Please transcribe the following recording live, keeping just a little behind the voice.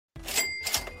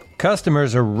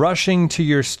Customers are rushing to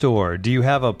your store. Do you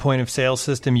have a point of sale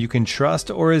system you can trust,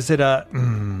 or is it a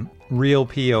real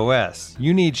POS?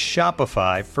 You need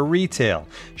Shopify for retail.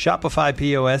 Shopify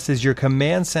POS is your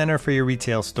command center for your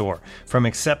retail store. From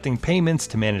accepting payments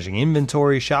to managing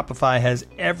inventory, Shopify has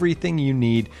everything you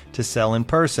need to sell in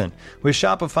person. With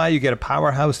Shopify, you get a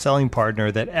powerhouse selling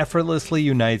partner that effortlessly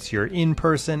unites your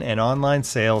in-person and online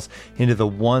sales into the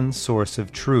one source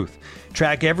of truth.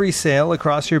 Track every sale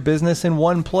across your business in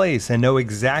one place and know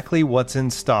exactly what's in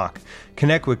stock.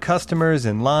 Connect with customers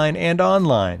in line and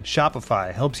online.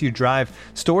 Shopify helps you drive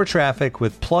store traffic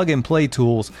with plug-and-play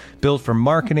tools built for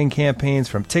marketing campaigns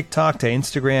from TikTok to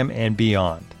Instagram and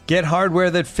beyond. Get hardware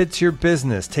that fits your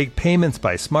business. Take payments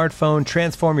by smartphone,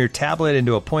 transform your tablet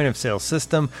into a point-of-sale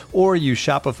system, or use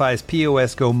Shopify's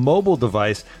POS Go mobile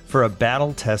device for a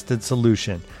battle-tested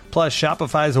solution. Plus,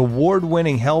 Shopify's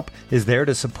award-winning help is there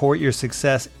to support your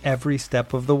success every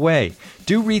step of the way.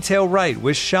 Do retail right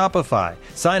with Shopify.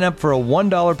 Sign up for a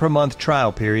 $1 per month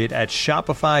trial period at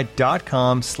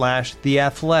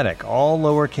shopify.com/theathletic, all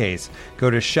lowercase. Go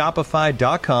to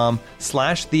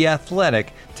shopify.com/theathletic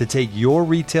to take your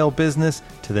retail business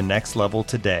to the next level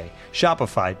today.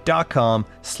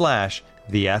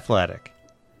 Shopify.com/theathletic.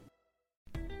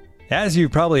 As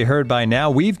you've probably heard by now,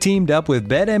 we've teamed up with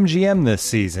BetMGM this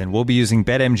season. We'll be using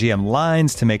BetMGM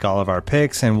lines to make all of our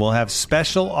picks, and we'll have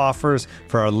special offers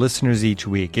for our listeners each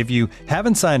week. If you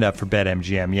haven't signed up for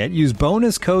BetMGM yet, use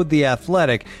bonus code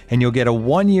THEATHLETIC, and you'll get a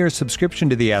 1-year subscription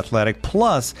to The Athletic,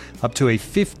 plus up to a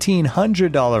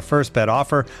 $1,500 first bet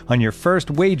offer on your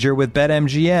first wager with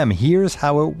BetMGM. Here's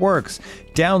how it works.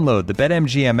 Download the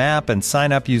BetMGM app and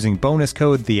sign up using bonus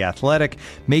code THEATHLETIC.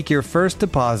 Make your first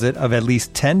deposit of at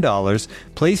least $10.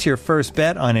 Place your first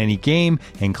bet on any game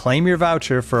and claim your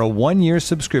voucher for a 1-year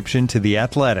subscription to The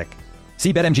Athletic.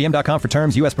 See BetMGM.com for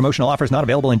terms. U.S. promotional offers not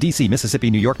available in D.C.,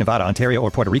 Mississippi, New York, Nevada, Ontario, or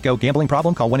Puerto Rico. Gambling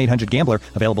problem? Call 1-800-GAMBLER.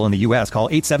 Available in the U.S. Call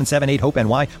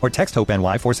 877-8-HOPE-NY or text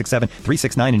HOPE-NY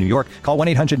 467-369 in New York. Call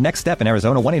 1-800-NEXT-STEP in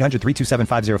Arizona.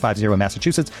 1-800-327-5050 in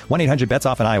Massachusetts.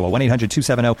 1-800-BETS-OFF in Iowa.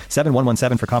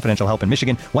 1-800-270-7117 for confidential help in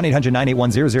Michigan.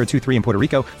 1-800-981-0023 in Puerto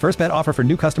Rico. First bet offer for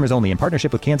new customers only in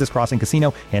partnership with Kansas Crossing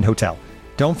Casino and Hotel.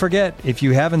 Don't forget, if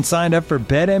you haven't signed up for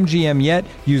BetMGM yet,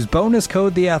 use bonus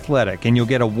code THEATHLETIC, and you'll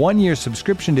get a 1-year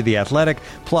subscription to The Athletic,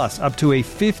 plus up to a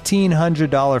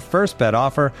 $1,500 first bet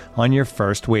offer on your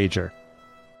first wager.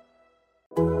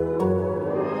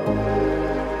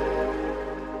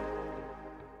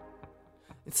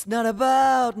 It's not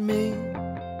about me.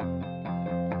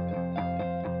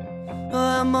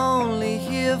 I'm only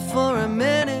here for a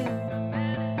minute,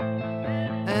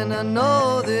 and I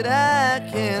know that I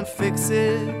can't fix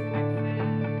it.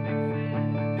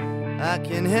 I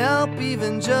can help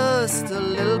even just a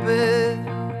little bit.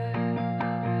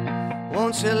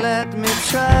 Won't you let me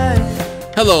try?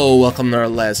 Hello, welcome to our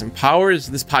Laz and Powers.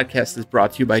 This podcast is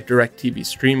brought to you by DirecTV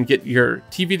Stream. Get your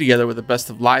TV together with the best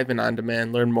of live and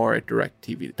on-demand. Learn more at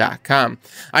directtv.com.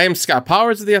 I am Scott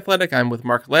Powers of The Athletic. I'm with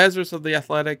Mark Lazarus of The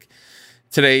Athletic.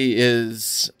 Today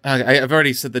is, I've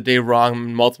already said the day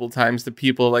wrong multiple times to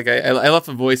people. Like, I left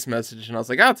a voice message and I was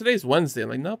like, today's Wednesday. I'm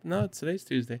like, nope, no, today's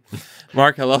Tuesday.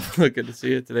 Mark, hello. Good to see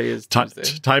you. Today is Tuesday.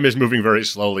 Time is moving very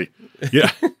slowly. Yeah.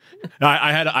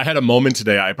 I had a moment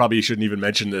today. I probably shouldn't even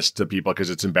mention this to people because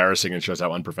it's embarrassing and shows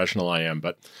how unprofessional I am.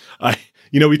 But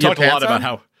we talked a lot about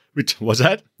how, was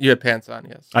that? You had pants on,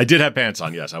 yes. I did have pants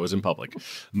on, yes. I was in public.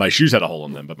 My shoes had a hole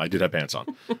in them, but I did have pants on.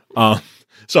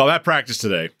 So I'm at practice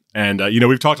today. And,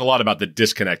 we've talked a lot about the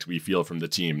disconnect we feel from the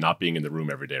team not being in the room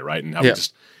every day, right? And how we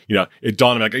just, it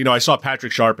dawned on me, I saw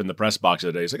Patrick Sharp in the press box the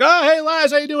other day. He's like, oh, hey,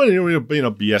 Laz, how you doing? And we were,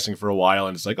 BSing for a while.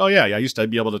 And it's like, oh, yeah, I used to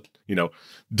be able to,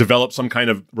 develop some kind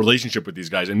of relationship with these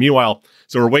guys. And meanwhile,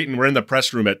 so we're in the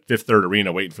press room at Fifth Third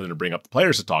Arena waiting for them to bring up the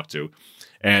players to talk to.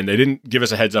 And they didn't give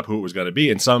us a heads up who it was going to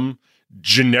be. And some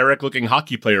generic-looking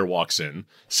hockey player walks in,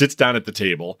 sits down at the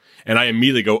table, and I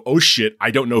immediately go, oh, shit,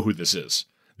 I don't know who this is.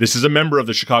 This is a member of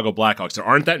the Chicago Blackhawks. There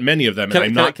aren't that many of them, and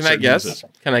I'm not certain who this is.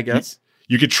 Can I guess?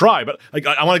 You could try, but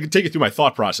I want to take you through my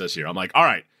thought process here. I'm like, all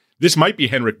right, this might be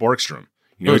Henrik Borgstrom.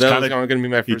 That was going to be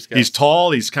my first guess. He's tall,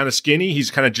 he's kind of skinny,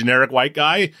 he's kind of generic white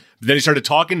guy. But then he started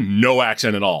talking, no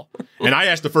accent at all. And I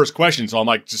asked the first question, so I'm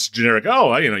like, just generic,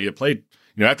 you played,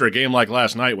 after a game like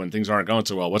last night when things aren't going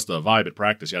so well, what's the vibe at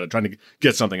practice? Yeah, they're trying to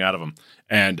get something out of him.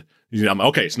 And I'm like,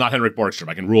 okay, it's not Henrik Borgstrom.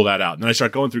 I can rule that out. And then I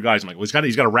start going through guys. I'm like, well,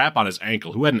 he's got a wrap on his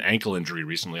ankle. Who had an ankle injury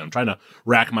recently? I'm trying to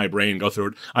rack my brain, go through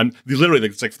it. I'm literally,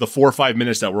 it's like the 4 or 5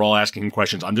 minutes that we're all asking him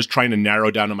questions. I'm just trying to narrow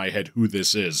down in my head who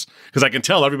this is. Because I can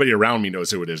tell everybody around me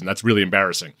knows who it is. And that's really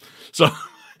embarrassing. So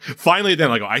finally,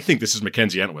 then I go, I think this is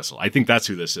Mackenzie Entwistle. I think that's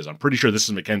who this is. I'm pretty sure this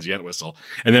is Mackenzie Entwistle.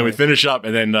 And then we finish up,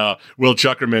 and then Will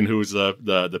Chuckerman, who's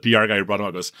the PR guy who brought him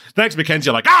up, goes, thanks, Mackenzie.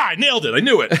 I'm like, I nailed it. I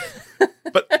knew it.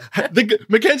 But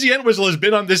Mackenzie Entwistle has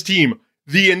been on this team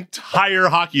the entire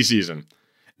hockey season.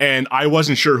 And I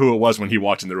wasn't sure who it was when he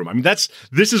walked in the room. I mean, this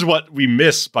is what we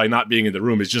miss by not being in the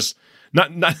room, is just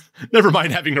not never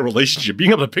mind having a relationship, being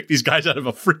able to pick these guys out of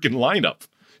a freaking lineup.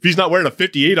 If he's not wearing a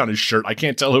 58 on his shirt, I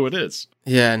can't tell who it is.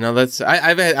 Yeah, no, that's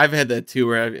I've had that too,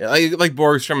 where like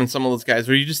Borgstrom and some of those guys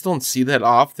where you just don't see that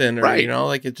often, or right. You know,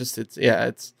 like it's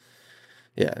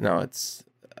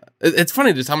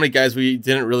funny just how many guys we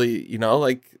didn't really, you know,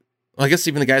 like. Well, I guess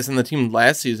even the guys on the team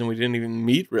last season we didn't even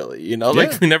meet really, you know,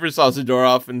 like we never saw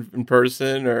Zadorov in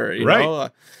person, or you know.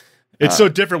 It's so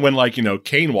different when, like, you know,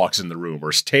 Kane walks in the room,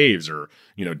 or Taves, or,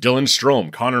 you know, Dylan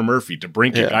Strome, Connor Murphy,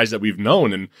 DeBrincat, guys that we've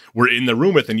known and we're in the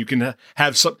room with, and you can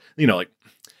have some, you know, like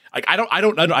I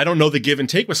don't know the give and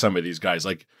take with some of these guys.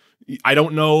 Like, I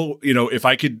don't know, you know, if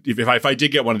I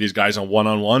did get one of these guys on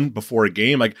one-on-one before a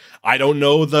game, like, I don't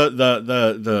know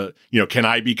the you know, can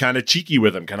I be kind of cheeky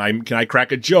with him? Can I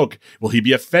crack a joke? Will he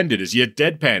be offended? Is he a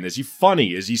deadpan? Is he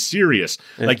funny? Is he serious?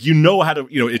 Yeah. Like, you know how to,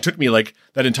 you know, it took me like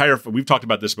that entire, we've talked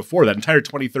about this before, that entire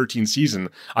 2013 season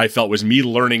I felt was me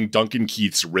learning Duncan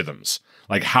Keith's rhythms.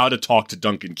 Like, how to talk to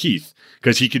Duncan Keith,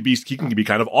 because he can be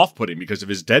kind of off-putting because of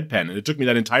his deadpan. And it took me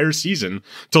that entire season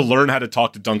to learn how to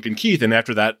talk to Duncan Keith. And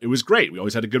after that, it was great. We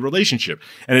always had a good relationship.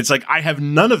 And it's like, I have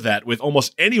none of that with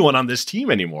almost anyone on this team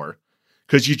anymore,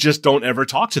 because you just don't ever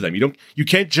talk to them. You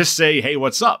can't just say, hey,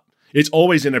 what's up? It's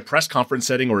always in a press conference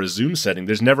setting or a Zoom setting.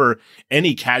 There's never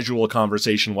any casual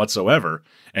conversation whatsoever.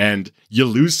 And you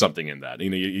lose something in that. You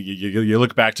know, you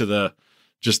look back to the,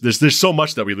 just there's so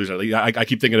much that we lose. I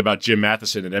keep thinking about Jim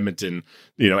Matheson in Edmonton,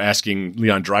 you know, asking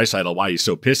Leon Draisaitl why he's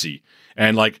so pissy.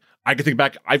 And like, I can think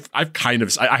back, I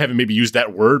haven't maybe used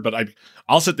that word, but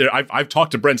I'll sit there. I've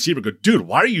talked to Brent Seabrook, go, dude,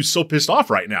 why are you so pissed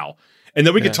off right now? And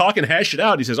then we could talk and hash it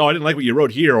out. He says, oh, I didn't like what you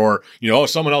wrote here. Or, you know, oh,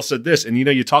 someone else said this. And, you know,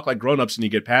 you talk like grownups and you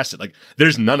get past it. Like,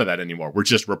 there's none of that anymore. We're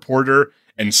just reporter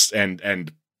and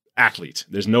athlete.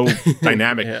 There's no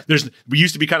dynamic. We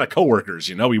used to be kind of coworkers,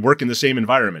 you know, we work in the same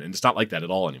environment, and it's not like that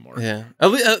at all anymore. Yeah.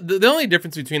 The only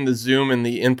difference between the Zoom and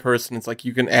the in-person, it's like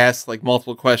you can ask like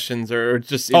multiple questions, or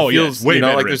just it feels, way, you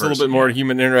know, like there's a little bit more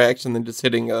human interaction than just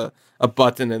hitting a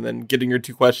button and then getting your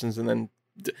two questions and then.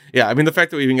 Yeah, I mean, the fact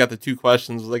that we even got the two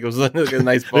questions, like, it was like a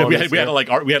nice bonus. we had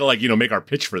to you know, make our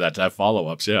pitch for that to have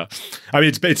follow-ups. Yeah, I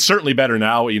mean, it's certainly better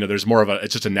now. You know, there's more of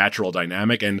it's just a natural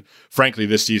dynamic, and frankly,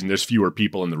 this season there's fewer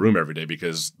people in the room every day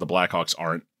because the Blackhawks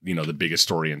aren't, you know, the biggest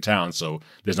story in town, so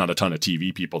there's not a ton of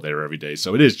TV people there every day.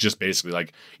 So it is just basically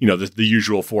like, you know, the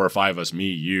usual 4 or 5 of us, me,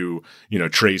 you know,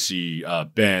 Tracy,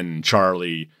 Ben,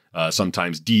 Charlie,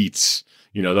 sometimes Dietz.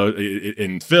 You know,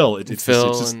 in Phil, it's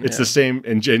the same,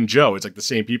 and Joe, it's like the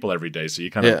same people every day. So you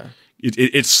kind of,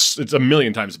 it's a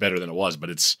million times better than it was, but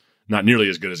it's not nearly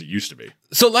as good as it used to be.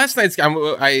 So last night's game,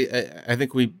 I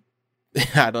think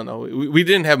I don't know, we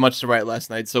didn't have much to write last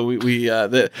night. So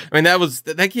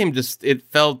that game just, it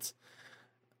felt,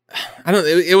 I don't know,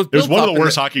 it was one of the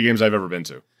worst hockey games I've ever been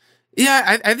to.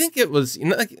 Yeah, I think it was, you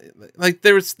know, like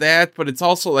there was that, but it's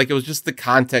also like, it was just the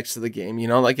context of the game, you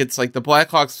know, like it's like the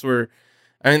Blackhawks were,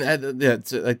 I mean,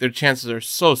 it's like their chances are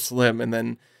so slim, and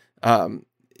then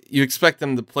you expect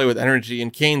them to play with energy.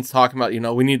 And Kane's talking about, you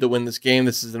know, we need to win this game.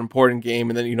 This is an important game,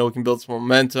 and then, you know, we can build some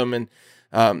momentum. And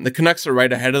the Canucks are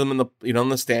right ahead of them in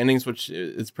the standings, which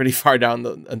is pretty far down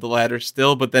the ladder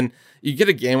still. But then you get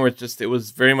a game where it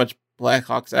was very much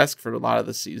Blackhawks-esque for a lot of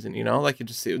the season. You know, like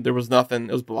there was nothing.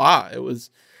 It was blah. It was,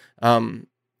 I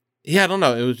don't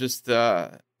know. It was just.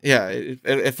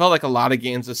 It felt like a lot of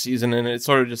games this season, and it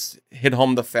sort of just hit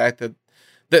home the fact that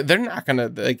they're not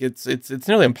gonna, like, it's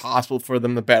nearly impossible for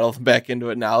them to battle back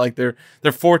into it now. Like they're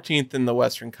 14th in the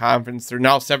Western Conference. They're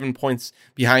now 7 points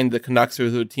behind the Canucks,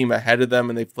 who are a team ahead of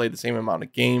them, and they've played the same amount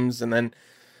of games. And then,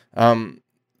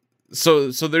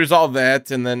 so there's all that,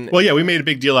 and then we made a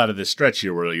big deal out of this stretch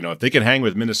here, where, you know, if they can hang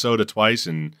with Minnesota twice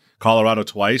and Colorado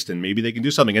twice, then maybe they can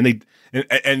do something. And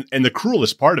the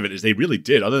cruelest part of it is they really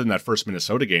did. Other than that first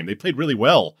Minnesota game, they played really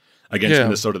well against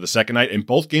Minnesota the second night. And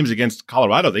both games against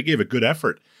Colorado, they gave a good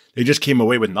effort. They just came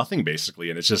away with nothing, basically.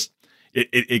 And it's just,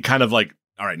 it kind of like,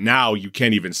 all right, now you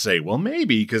can't even say, well,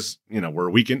 maybe, because, you know, we're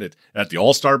a weekend at the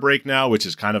All-Star break now, which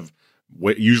is kind of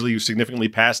usually significantly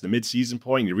past the mid-season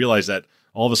point. You realize that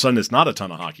all of a sudden it's not a ton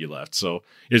of hockey left. So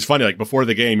it's funny, like before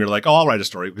the game, you're like, oh, I'll write a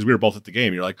story, because we were both at the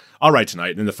game. You're like, I'll write tonight.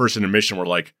 And then the first intermission, we're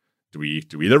like, do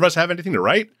either of us have anything to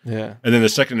write? Yeah. And then the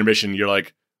second intermission, you're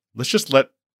like, let's just let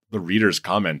the readers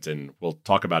comment, and we'll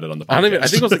talk about it on the podcast. I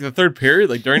think it was like the third period.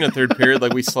 Like during the third period,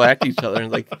 like we slacked each other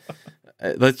and like,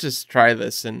 let's just try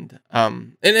this. And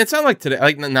it sounded like today,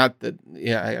 like not that,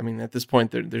 yeah, I mean, at this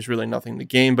point there's really nothing to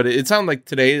gain, but it sounded like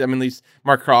today, I mean, at least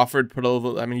Mark Crawford put a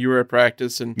little, I mean, you were at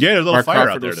practice and yeah, a little Mark fire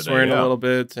Crawford out there was today, swearing a little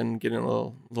bit and getting a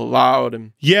little loud.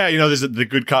 And yeah, there's the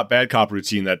good cop, bad cop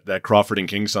routine that Crawford and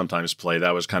King sometimes play.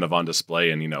 That was kind of on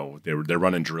display, and, they're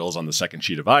running drills on the second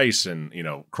sheet of ice, and,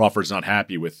 Crawford's not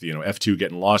happy with, F2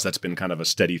 getting lost. That's been kind of a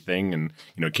steady thing. And,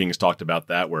 King's talked about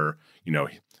that where,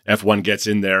 F1 gets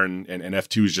in there and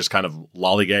F2 is just kind of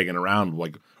lollygagging around,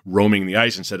 like roaming the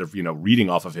ice instead of, reading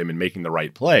off of him and making the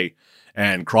right play.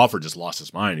 And Crawford just lost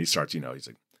his mind. He starts, he's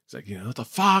like, what the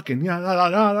fuck? And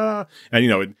and,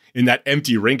 in that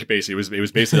empty rink, basically, it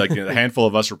was basically like a handful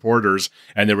of us reporters.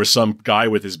 And there was some guy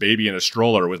with his baby in a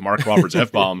stroller with Mark Crawford's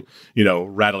F-bomb,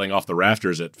 rattling off the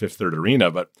rafters at Fifth Third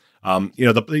Arena. But,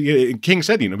 King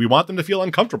said, we want them to feel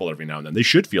uncomfortable every now and then. They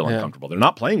should feel uncomfortable. They're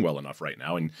not playing well enough right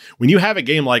now. And when you have a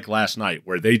game like last night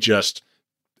where it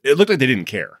looked like they didn't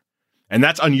care. And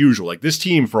that's unusual. Like this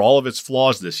team, for all of its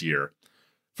flaws this year,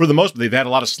 for the most part, they've had a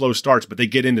lot of slow starts, but they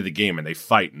get into the game and they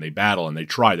fight and they battle and they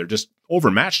try. They're just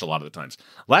overmatched a lot of the times.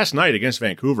 Last night against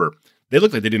Vancouver, they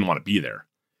looked like they didn't want to be there.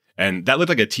 And that looked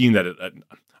like a team that,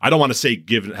 I don't want to say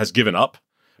has given up,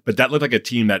 but that looked like a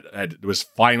team that was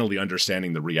finally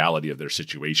understanding the reality of their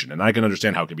situation. And I can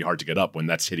understand how it can be hard to get up when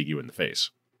that's hitting you in the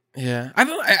face. Yeah,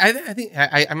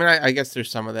 I guess there's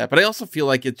some of that, but I also feel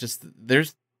like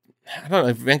I don't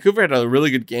know, Vancouver had a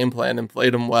really good game plan and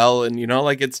played them well. And,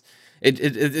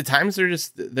 at times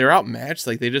they're outmatched.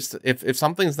 Like they just, if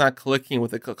something's not clicking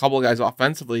with a couple of guys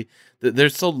offensively,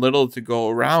 there's so little to go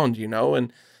around,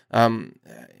 and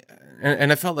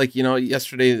I felt like,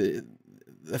 yesterday,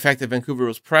 the fact that Vancouver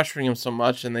was pressuring him so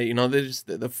much, and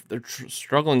they're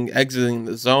struggling exiting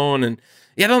the zone, and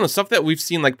I don't know, stuff that we've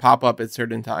seen like pop up at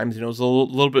certain times. It was a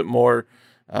little bit more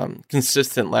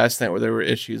consistent last night where there were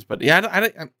issues, but I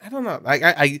don't know.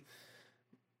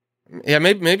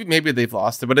 Maybe they've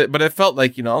lost it, but it felt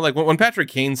like like when Patrick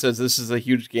Kane says this is a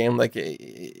huge game, like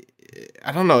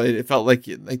I don't know, it felt like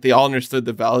they all understood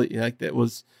the value, like that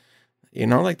was.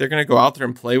 Like they're going to go out there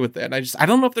and play with that. And I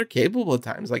don't know if they're capable at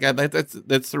times. Like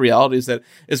that's the reality is that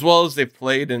as well as they've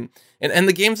played and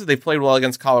the games that they've played well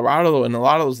against Colorado and a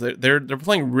lot of those, they're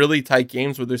playing really tight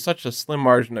games where there's such a slim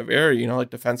margin of error, like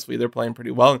defensively, they're playing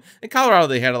pretty well. In Colorado,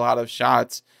 they had a lot of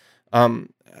shots,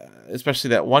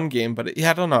 especially that one game, but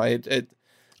I don't know. I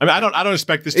don't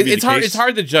expect this to be the case. It's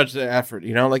hard to judge the effort,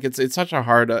 like it's such a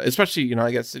hard, especially,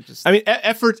 I guess it just.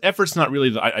 Effort's not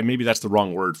really. Maybe that's the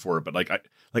wrong word for it, but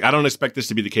I don't expect this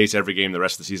to be the case every game the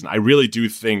rest of the season. I really do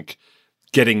think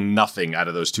getting nothing out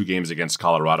of those two games against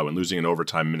Colorado and losing in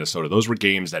overtime in Minnesota, those were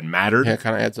games that mattered. Yeah,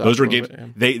 kind of adds up. Those were games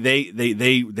bit,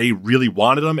 yeah. They really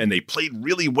wanted them and they played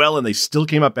really well and they still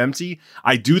came up empty.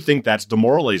 I do think that's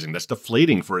demoralizing. That's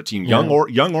deflating for a team, young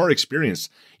or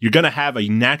experienced. You're going to have a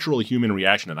natural human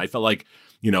reaction, and I felt like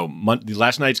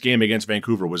last night's game against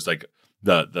Vancouver was like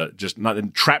the just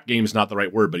not trap game is not the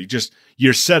right word, but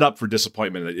you're set up for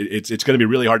disappointment. It's going to be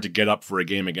really hard to get up for a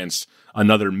game against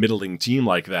another middling team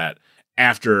like that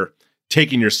after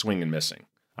taking your swing and missing.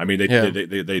 I mean, they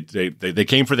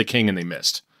came for the king and they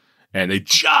missed, and they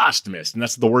just missed, and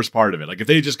that's the worst part of it. Like if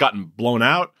they had just gotten blown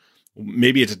out,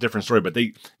 maybe it's a different story. But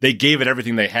they gave it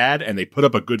everything they had, and they put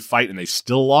up a good fight, and they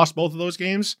still lost both of those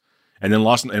games, and then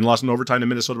lost in overtime to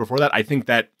Minnesota before that. I think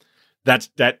that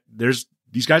there's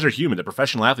these guys are human. They're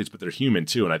professional athletes, but they're human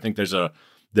too. And I think there's going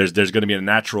to be a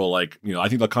natural, I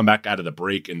think they'll come back out of the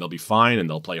break and they'll be fine and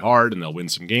they'll play hard and they'll win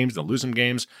some games. They'll lose some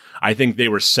games. I think they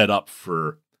were set up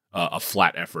for a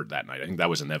flat effort that night. I think that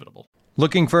was inevitable.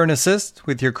 Looking for an assist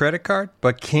with your credit card,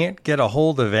 but can't get a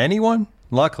hold of anyone?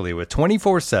 Luckily, with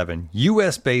 24/7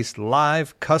 U.S.-based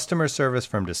live customer service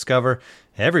from Discover,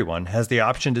 everyone has the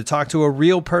option to talk to a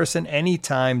real person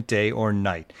anytime, day or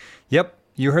night. Yep,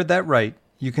 you heard that right.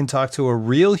 You can talk to a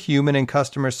real human in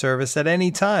customer service at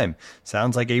any time.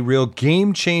 Sounds like a real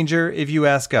game changer if you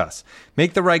ask us.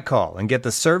 Make the right call and get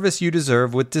the service you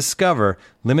deserve with Discover.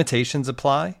 Limitations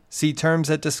apply. See terms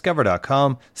at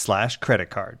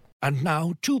discover.com/creditcard. And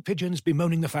now, two pigeons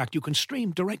bemoaning the fact you can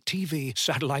stream DirecTV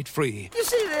satellite free. You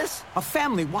see this? A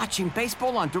family watching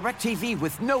baseball on DirecTV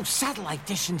with no satellite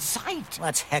dish in sight.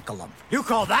 Let's heckle them. You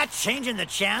call that changing the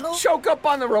channel? Choke up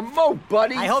on the remote,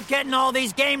 buddy. I hope getting all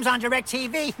these games on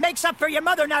DirecTV makes up for your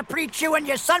mother not pre-chewing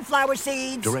your sunflower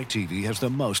seeds. DirecTV has the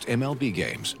most MLB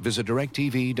games. Visit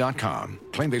DirecTV.com.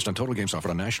 Claim based on total games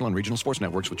offered on national and regional sports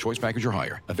networks with choice package or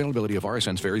higher. Availability of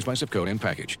RSNs varies by zip code and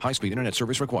package. High-speed internet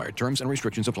service required. Terms and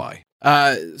restrictions apply.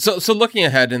 So looking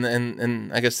ahead,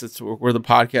 and I guess that's where the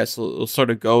podcast will sort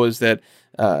of go, is that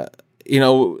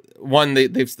one, the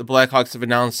Blackhawks have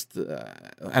announced.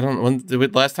 I don't know when the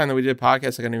last time that we did a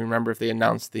podcast, I can't even remember if they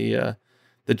announced the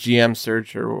GM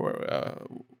search or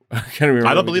I can't remember.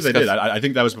 I don't believe they did. I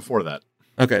think that was before that.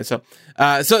 Okay, so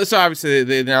obviously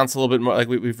they announced a little bit more. Like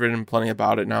we've written plenty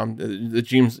about it now. The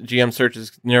GM search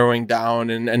is narrowing down,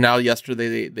 and now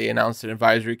yesterday they announced an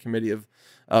advisory committee of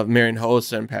Marian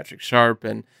Hossa and Patrick Sharp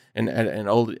and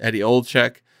Eddie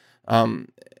Olczyk,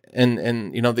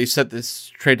 and they set this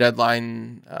trade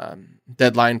deadline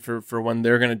for when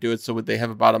they're going to do it. So they have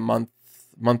about a month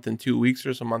and 2 weeks,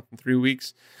 or so, month and 3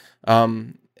 weeks.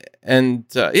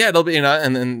 It'll be,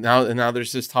 and now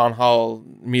there's this town hall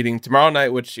meeting tomorrow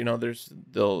night, which, obviously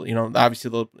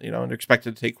they're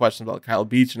expected to take questions about Kyle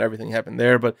Beach and everything happened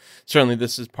there, but certainly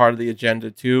this is part of the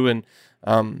agenda too. And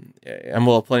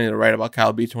we'll have plenty to write about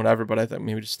Kyle Beach and whatever, but I think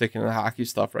maybe just sticking to the hockey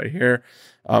stuff right here.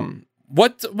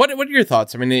 What are your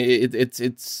thoughts? I mean,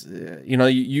 it's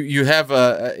you have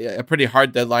a pretty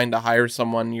hard deadline to hire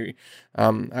someone.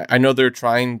 I know they're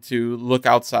trying to look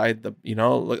outside the,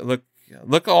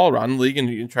 look all around the league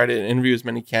and try to interview as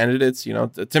many candidates.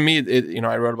 To me,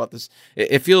 I wrote about this.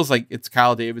 It feels like it's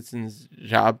Kyle Davidson's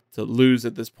job to lose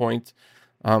at this point.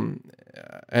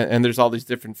 And there's all these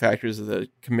different factors of the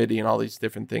committee and all these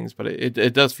different things, but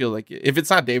it does feel like if it's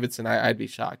not Davidson, I'd be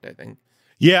shocked, I think.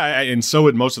 Yeah, and so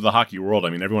would most of the hockey world.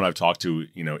 I mean, everyone I've talked to,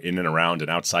 in and around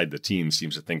and outside the team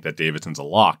seems to think that Davidson's a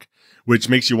lock, which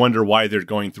makes you wonder why they're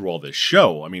going through all this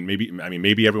show. I mean,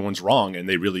 maybe everyone's wrong and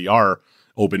they really are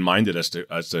open-minded as to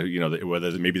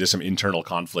whether maybe there's some internal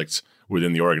conflicts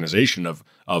within the organization of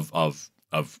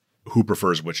who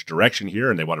prefers which direction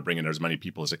here, and they want to bring in as many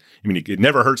people as it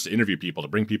never hurts to interview people, to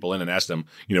bring people in and ask them,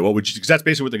 what would you, because that's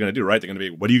basically what they're going to do, right? They're going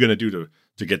to be, what are you going to do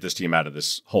to get this team out of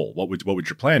this hole? What would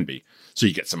your plan be? So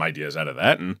you get some ideas out of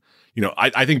that. And,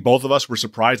 I think both of us were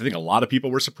surprised. I think a lot of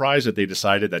people were surprised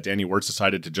that Danny Wirtz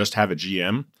decided to just have a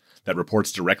GM that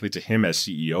reports directly to him as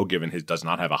CEO, given his does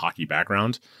not have a hockey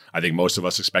background. I think most of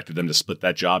us expected them to split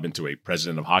that job into a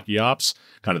president of hockey ops,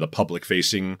 kind of the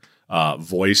public-facing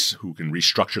voice who can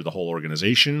restructure the whole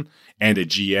organization, and a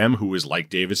GM who is like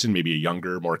Davidson, maybe a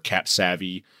younger, more cap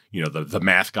savvy, the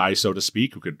math guy, so to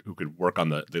speak, who could work on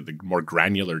the more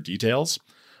granular details.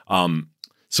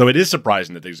 So it is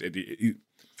surprising that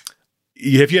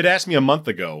if you had asked me a month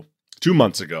ago, 2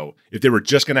 months ago, if they were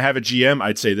just going to have a GM,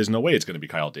 I'd say there's no way it's going to be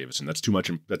Kyle Davidson. That's too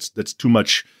much. That's too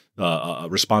much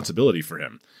responsibility for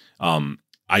him.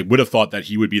 I would have thought that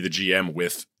he would be the GM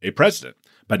with a president.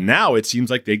 But now it seems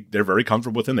like they're very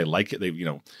comfortable with him. They like it.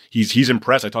 He's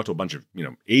impressed. I talked to a bunch of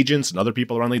agents and other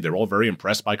people around the league. They're all very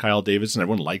impressed by Kyle Davidson.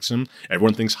 Everyone likes him.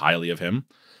 Everyone thinks highly of him.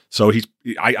 So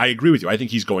I agree with you. I think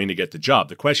he's going to get the job.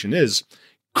 The question is,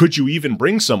 could you even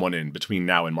bring someone in between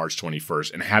now and March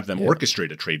 21st and have them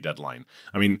orchestrate a trade deadline?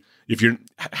 I mean, if you're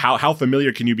how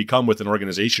familiar can you become with an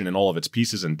organization and all of its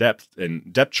pieces and depth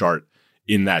chart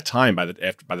in that time by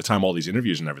the time all these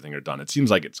interviews and everything are done? It seems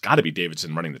like it's got to be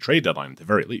Davidson running the trade deadline at the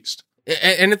very least.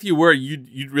 And if you were,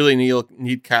 you'd really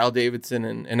need Kyle Davidson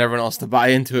and everyone else to buy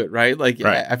into it, right? Like,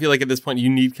 right. I feel like at this point you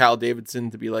need Kyle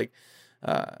Davidson to be like,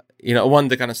 one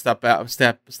to kind of step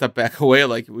back away.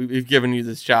 Like, we've given you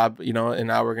this job, and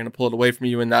now we're going to pull it away from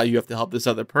you, and now you have to help this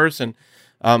other person,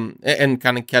 and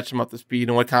kind of catch them up to speed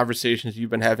and what conversations you've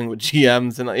been having with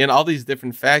GMs and all these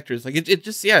different factors. Like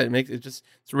it's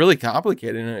really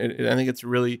complicated, and I think it's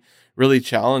really, really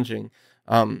challenging.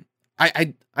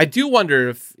 I do wonder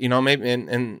if, maybe,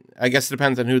 and I guess it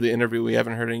depends on who the interview. We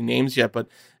haven't heard any names yet, but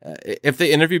if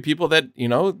they interview people that,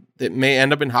 that may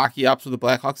end up in hockey ops with the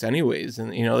Blackhawks anyways,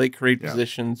 and, they create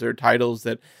positions or titles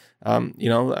that,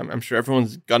 I'm sure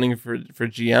everyone's gunning for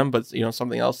GM, but,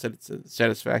 something else that's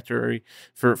satisfactory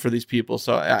for these people.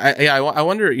 So I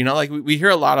wonder, like we hear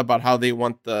a lot about how they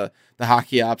want the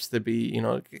hockey ops to be,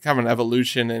 kind of an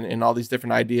evolution and all these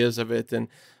different ideas of it. And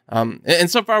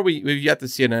so far we've yet to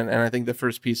see it. And I think the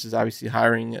first piece is obviously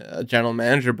hiring a general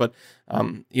manager, but,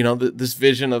 this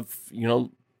vision of,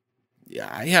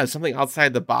 something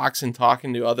outside the box and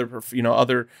talking to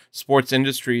other sports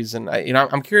industries. And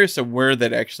I'm curious of where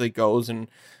that actually goes. And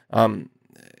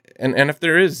and if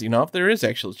there is, if there is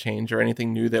actual change or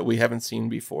anything new that we haven't seen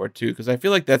before too, because I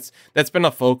feel like that's been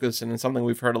a focus and it's something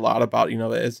we've heard a lot about.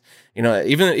 As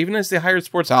even as they hired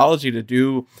Sportsology to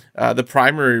do the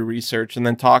primary research, and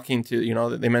then talking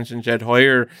to they mentioned Jed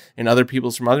Hoyer and other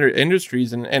people from other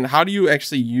industries, and how do you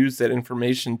actually use that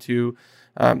information to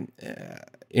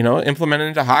implement it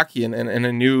into hockey and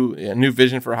a new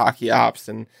vision for hockey ops.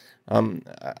 And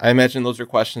I imagine those are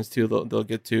questions too they'll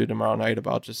get to tomorrow night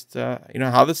about just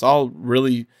how this all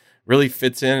really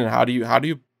fits in, and how do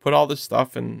you put all this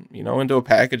stuff into a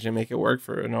package and make it work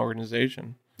for an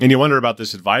organization. And you wonder about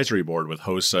this advisory board with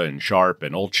Hossa and Sharp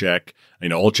and Olczyk.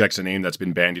 Olczyk's a name that's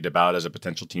been bandied about as a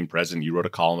potential team president. You wrote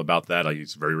a column about that.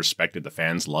 He's very respected. The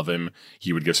fans love him.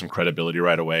 He would give some credibility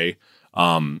right away.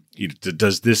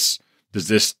 Does this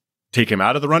take him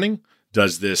out of the running?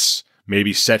 Does this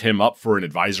maybe set him up for an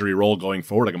advisory role going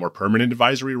forward, like a more permanent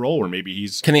advisory role, or maybe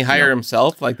can he hire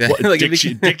himself like that? Well,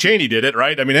 Dick Cheney did it,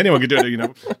 right? I mean, anyone could do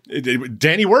it.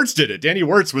 Danny Wirtz did it. Danny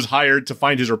Wirtz was hired to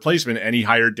find his replacement, and he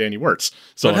hired Danny Wirtz.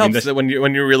 So it helps when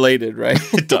you're related, right?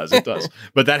 It does.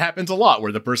 But that happens a lot,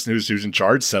 where the person who's in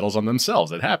charge settles on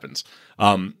themselves. It happens.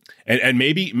 And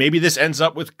maybe this ends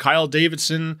up with Kyle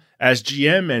Davidson as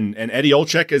GM and Eddie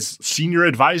Olczyk as senior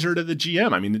advisor to the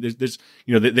GM. I mean, there's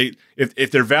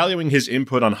if they're valuing his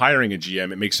input on hiring a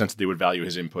GM, it makes sense that they would value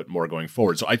his input more going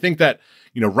forward. So I think that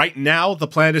right now the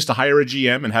plan is to hire a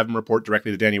GM and have him report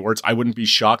directly to Danny Wirtz. I wouldn't be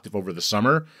shocked if over the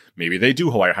summer maybe they do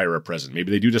hire a president.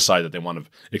 Maybe they do decide that they want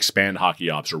to expand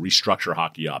hockey ops or restructure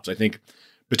hockey ops. I think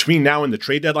between now and the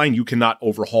trade deadline, you cannot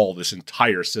overhaul this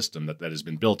entire system that has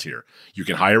been built here. You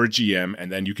can hire a GM, and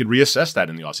then you can reassess that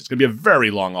in the offseason. It's going to be a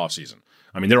very long offseason.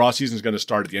 I mean, their offseason is going to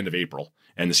start at the end of April,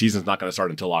 and the season's not going to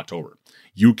start until October.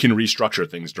 You can restructure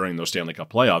things during those Stanley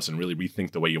Cup playoffs and really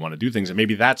rethink the way you want to do things. And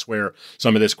maybe that's where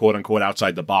some of this quote-unquote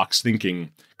outside-the-box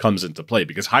thinking comes into play,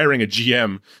 because hiring a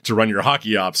GM to run your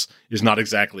hockey ops is not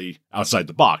exactly outside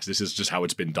the box. This is just how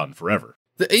it's been done forever.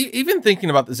 Even thinking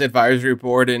about this advisory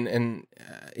board and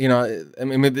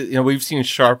we've seen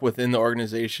Sharp within the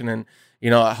organization, and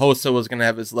Hossa was going to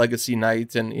have his legacy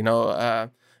night, and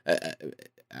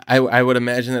I would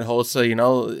imagine that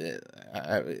Hossa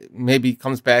maybe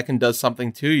comes back and does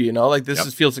something too.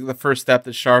 This feels like the first step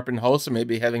that Sharp and Hossa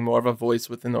maybe having more of a voice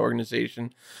within the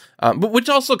organization, but which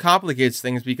also complicates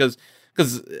things because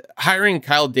hiring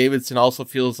Kyle Davidson also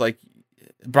feels like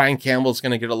Brian Campbell's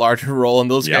going to get a larger role,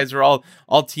 and those guys are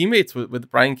all teammates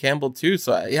with Brian Campbell too.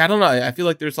 So I don't know. I feel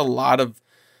like there's a lot of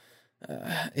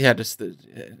a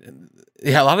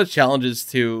lot of challenges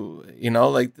to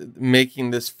making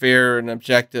this fair and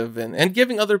objective, and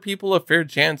giving other people a fair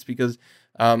chance, because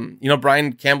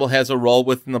Brian Campbell has a role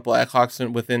within the Blackhawks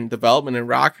and within development in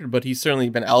Rockford, but he's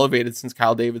certainly been elevated since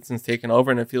Kyle Davidson's taken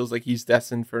over, and it feels like he's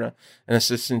destined for an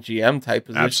assistant GM type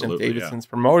position if Davidson's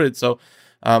promoted. So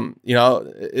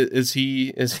is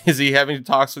he having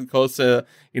talks with Hossa,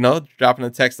 dropping a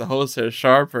text to Hossa or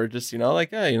Sharp, or just,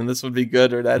 this would be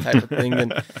good, or that type of thing.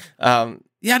 And,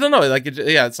 I don't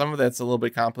know. Some of that's a little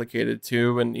bit complicated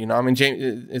too. And,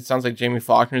 it sounds like Jamie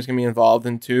Faulkner is going to be involved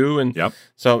in too. And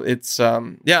so it's,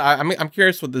 I'm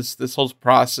curious what this whole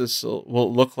process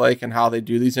will look like, and how they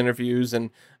do these interviews, and,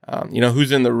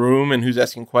 who's in the room and who's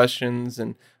asking questions,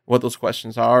 and what those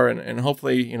questions are, and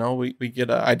hopefully, we get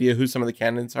an idea who some of the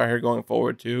candidates are here going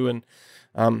forward too. And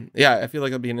I feel like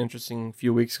it'll be an interesting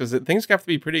few weeks, because things have to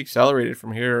be pretty accelerated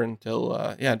from here until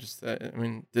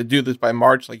to do this by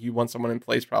March, like you want someone in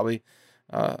place probably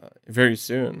very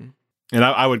soon. And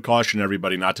I would caution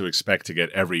everybody not to expect to get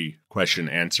every question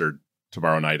answered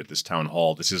tomorrow night at this town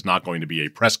hall. This is not going to be a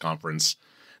press conference.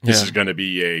 This is going to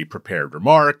be a prepared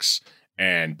remarks,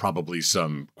 and probably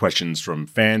some questions from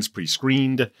fans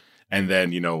pre-screened. And then,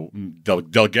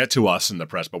 they'll get to us in the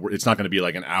press, but it's not going to be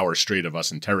like an hour straight of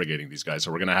us interrogating these guys.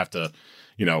 So we're going to have to,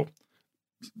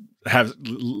 have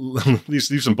leave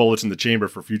some bullets in the chamber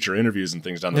for future interviews and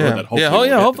things down the road. That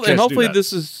hopefully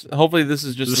this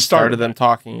is just the start of them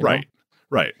talking.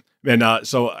 Right. And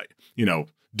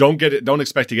don't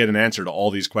expect to get an answer to all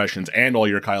these questions and all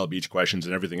your Kyle Beach questions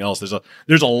and everything else.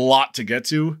 There's a lot to get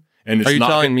to. And are you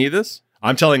telling me this?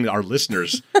 I'm telling our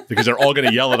listeners, because they're all going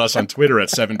to yell at us on Twitter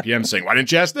at 7 p.m. saying, why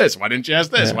didn't you ask this? Why didn't you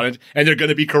ask this? And they're going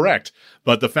to be correct.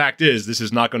 But the fact is, this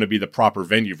is not going to be the proper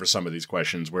venue for some of these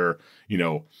questions, where,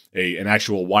 an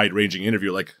actual wide-ranging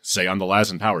interview, like, say, on the Laz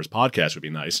and Powers podcast would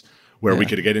be nice, where we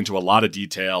could get into a lot of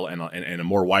detail and a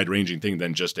more wide-ranging thing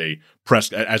than just a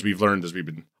press, as we've learned, as we've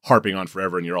been harping on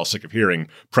forever, and you're all sick of hearing,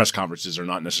 press conferences are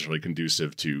not necessarily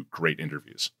conducive to great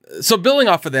interviews. So building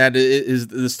off of that is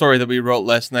the story that we wrote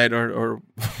last night, or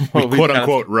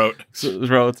quote-unquote wrote.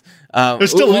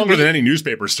 It's still longer than any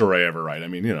newspaper story I ever write. I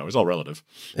mean, it's all relative.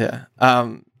 Yeah.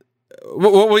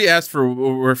 What we asked for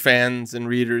were fans and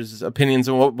readers' opinions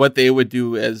on what they would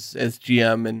do as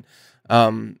GM,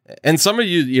 and some of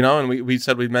you, and we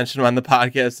said we mentioned on the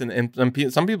podcast,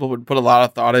 and some people would put a lot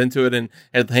of thought into it and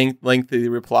had lengthy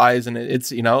replies, and it's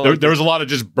there was a lot of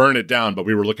just burn it down, but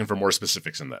we were looking for more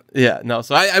specifics in that. Yeah, no,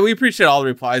 so we appreciate all the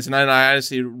replies, and I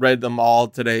honestly read them all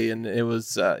today, and it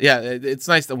was it's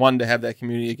nice to have that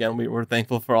community again. We're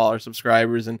thankful for all our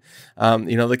subscribers, and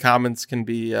the comments can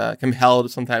be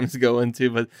held sometimes to go into,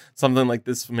 but something like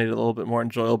this made it a little bit more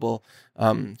enjoyable.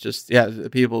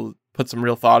 People put some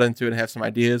real thought into it and have some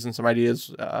ideas, and some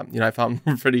ideas, I found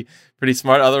pretty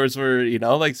smart. Others were,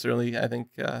 certainly, I think,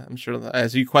 I'm sure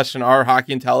as you question our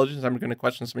hockey intelligence, I'm going to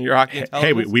question some of your hockey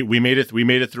intelligence. Hey, we made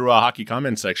it through a hockey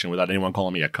comment section without anyone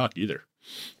calling me a cuck either.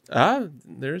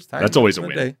 There's time. That's always a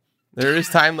win. Day. There is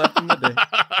time left in the day.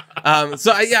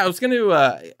 I was going to,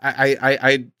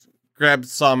 I grabbed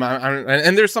some,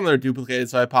 and there's some that are duplicated,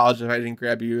 so I apologize if I didn't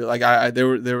grab you. There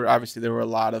were a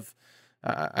lot of,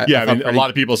 a lot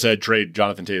of people said trade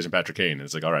Jonathan Toews and Patrick Kane.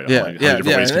 It's like, all right,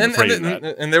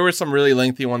 and there were some really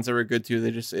lengthy ones that were good too.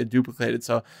 They just duplicated,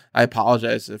 so I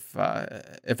apologize if I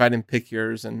didn't pick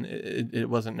yours, and it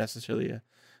wasn't necessarily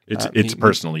it's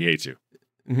personally hates you.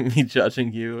 Me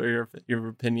judging you or your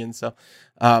opinion. So,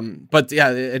 I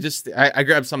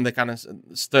grabbed some that kind of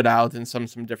stood out, and some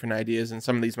different ideas, and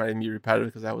some of these might even be repetitive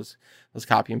because I was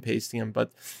copy and pasting them.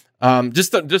 But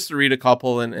just to read a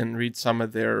couple and read some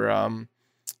of their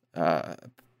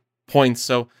points.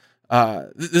 So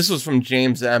this was from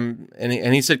James M,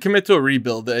 and he said, commit to a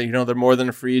rebuild. They're more than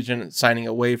a free agent signing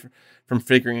away from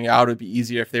figuring it out. It would be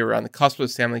easier if they were on the cusp of the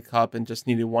Stanley Cup and just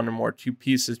needed one or more two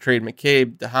pieces. Trade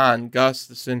McCabe, DeHaan,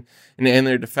 Gustafsson, and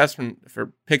their defensemen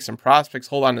for picks and prospects.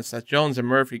 Hold on to Seth Jones and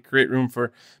Murphy. Create room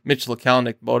for Mitchell,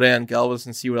 Kalnick, Bodan, Galvis,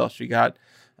 and see what else you got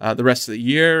the rest of the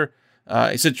year.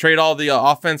 He said trade all the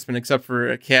offensemen except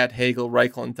for Cat, Hagel,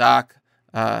 Reichel, and Doc.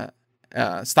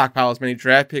 Stockpile as many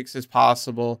draft picks as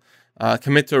possible.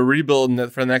 Commit to a rebuild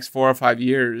for the next 4 or 5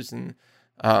 years. And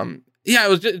it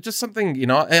was just something,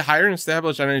 hire an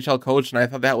established NHL coach, and I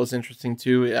thought that was interesting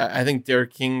too. I think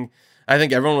Derek King,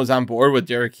 everyone was on board with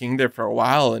Derek King there for a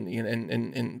while,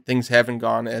 and things haven't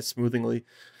gone as smooth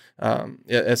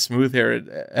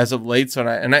here as of late. So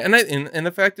and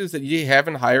the fact is that you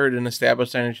haven't hired an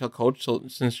established NHL coach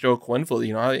since Joe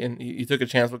Quenneville, and you took a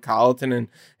chance with Colleton,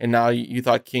 and now you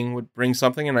thought King would bring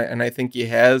something, and I think he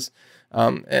has.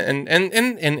 And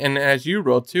as you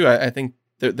wrote too, I think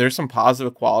there's some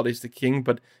positive qualities to King,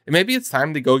 but maybe it's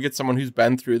time to go get someone who's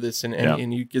been through this,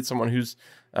 and you get someone who's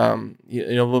a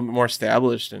little bit more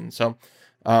established, and so.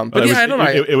 I don't know.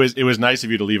 It was nice of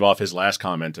you to leave off his last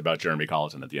comment about Jeremy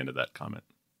Colleton at the end of that comment.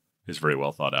 His very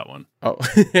well thought out one. Oh,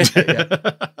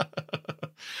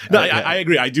 no, I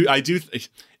agree. I do.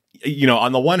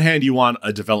 On the one hand, you want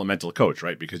a developmental coach,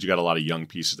 right? Because you got a lot of young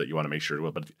pieces that you want to make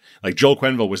sure. But like Joel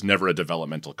Quenneville was never a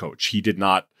developmental coach. He did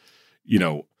not,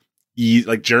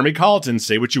 like Jeremy Colleton,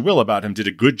 say what you will about him, did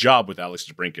a good job with Alex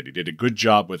DeBrincat. He did a good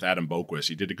job with Adam Boquist.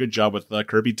 He did a good job with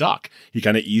Kirby Dach. He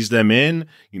kind of eased them in.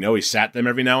 He sat them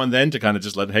every now and then to kind of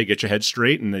just let, hey, get your head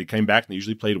straight. And they came back and they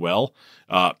usually played well.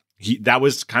 That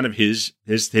was kind of his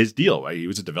deal. Right? He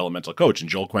was a developmental coach, and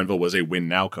Joel Quenneville was a win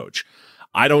now coach.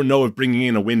 I don't know if bringing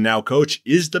in a win now coach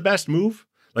is the best move.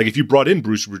 Like if you brought in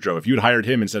Bruce Boudreau, if you'd hired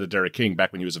him instead of Derek King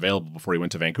back when he was available before he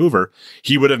went to Vancouver,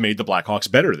 he would have made the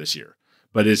Blackhawks better this year.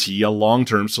 But is he a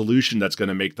long-term solution that's going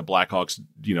to make the Blackhawks,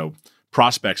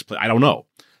 prospects play? I don't know.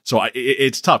 So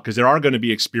it's tough because there are going to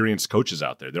be experienced coaches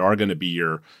out there. There are going to be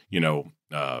your,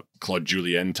 Claude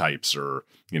Julien types or,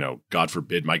 God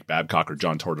forbid, Mike Babcock or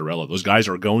John Tortorella. Those guys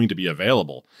are going to be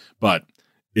available. But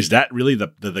is that really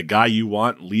the guy you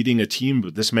want leading a team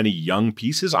with this many young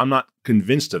pieces? I'm not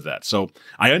convinced of that. So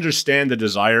I understand the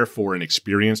desire for an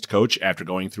experienced coach after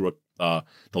going through the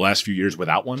last few years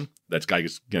without one. That guy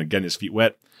is getting his feet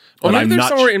wet. Well, maybe there's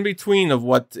somewhere in between of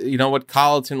what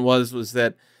Colleton was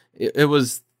that it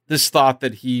was this thought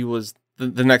that he was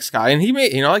the next guy, and he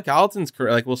made like Colleton's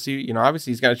career. Like we'll see,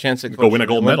 obviously he's got a chance to go win a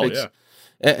gold medal. Yeah.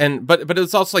 But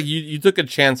it's also like you took a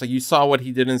chance. Like you saw what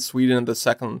he did in Sweden at the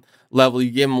second level.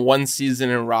 You gave him one season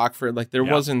in Rockford. Like there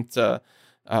wasn't, there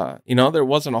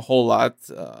wasn't a whole lot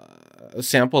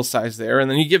sample size there. And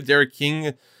then you give Derek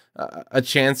King a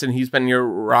chance, and he's been your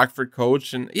Rockford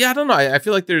coach. And yeah, I don't know. I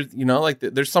feel like there's,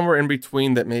 there's somewhere in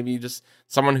between that maybe just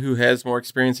someone who has more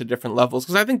experience at different levels.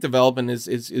 Because I think development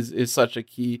is such a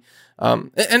key.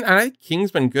 And I think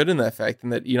King's been good in that fact,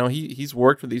 and that, he's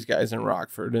worked with these guys in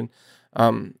Rockford. And I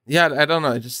don't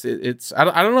know. I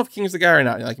don't know if King's the guy or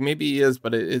not. Like, maybe he is,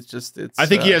 but it's. I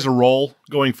think he has a role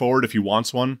going forward if he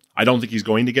wants one. I don't think he's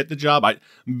going to get the job.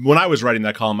 When I was writing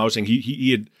that column, I was saying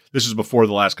he had. This was before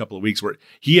the last couple of weeks where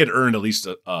he had earned at least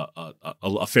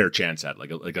a fair chance at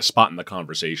like a spot in the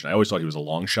conversation. I always thought he was a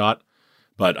long shot,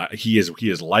 but he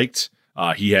is liked.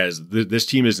 He has this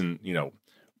team isn't,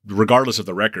 regardless of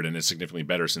the record, and it's significantly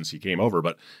better since he came over,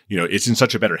 but it's in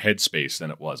such a better headspace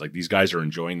than it was. Like, these guys are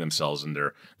enjoying themselves, and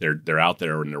they're out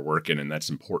there and they're working, and that's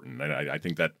important. And I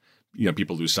think that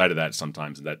people lose sight of that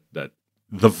sometimes, and that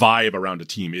the vibe around a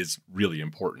team is really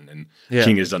important, and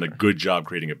King has done a good job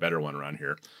creating a better one around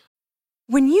here.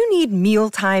 When you need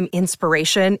mealtime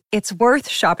inspiration, it's worth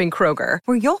shopping Kroger,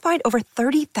 where you'll find over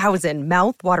 30,000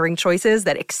 mouth-watering choices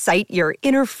that excite your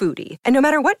inner foodie. And no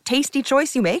matter what tasty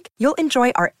choice you make, you'll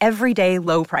enjoy our everyday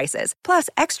low prices, plus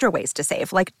extra ways to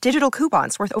save, like digital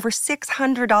coupons worth over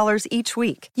 $600 each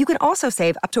week. You can also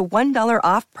save up to $1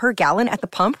 off per gallon at the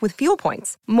pump with fuel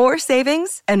points. More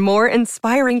savings and more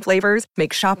inspiring flavors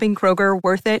make shopping Kroger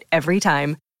worth it every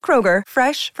time. Kroger,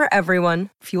 fresh for everyone.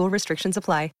 Fuel restrictions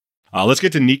apply. Let's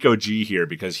get to Nico G here,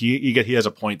 because he has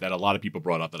a point that a lot of people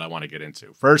brought up that I want to get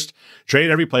into. First, trade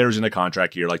every player who's in a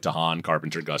contract year like DeHaan,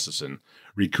 Carpenter, Gustafson.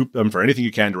 Recoup them for anything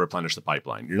you can to replenish the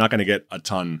pipeline. You're not going to get a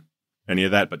ton, any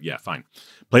of that, but yeah, fine.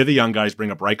 Play the young guys,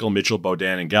 bring up Reichel, Mitchell,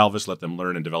 Beaudin, and Galvis. Let them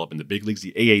learn and develop in the big leagues.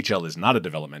 The AHL is not a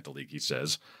developmental league, he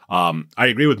says. I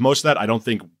agree with most of that. I don't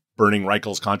think burning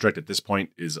Reichel's contract at this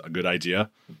point is a good idea.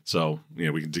 So,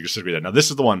 we can disagree with that. Now, this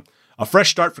is the one. A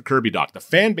fresh start for Kirby Dach. The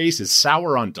fan base is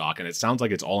sour on Dach, and it sounds like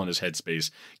it's all in his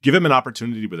headspace. Give him an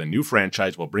opportunity with a new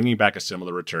franchise while bringing back a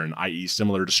similar return, i.e.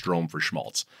 similar to Strome for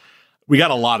Schmaltz. We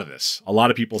got a lot of this. A lot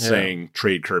of people saying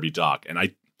trade Kirby Dach. And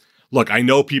I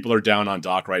know people are down on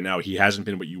Dach right now. He hasn't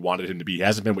been what you wanted him to be. He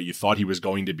hasn't been what you thought he was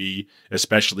going to be,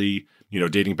 especially,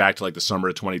 dating back to like the summer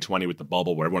of 2020 with the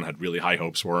bubble where everyone had really high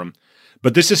hopes for him.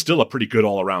 But this is still a pretty good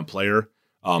all-around player.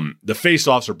 The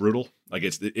face-offs are brutal.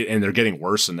 And they're getting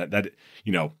worse. And that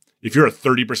if you're a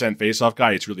 30% face-off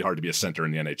guy, it's really hard to be a center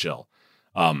in the NHL.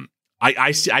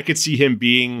 I could see him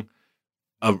being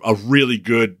a really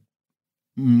good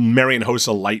Marian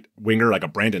Hossa light winger, like a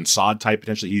Brandon Saad type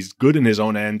potentially. He's good in his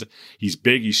own end. He's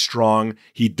big. He's strong.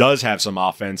 He does have some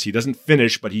offense. He doesn't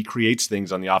finish, but he creates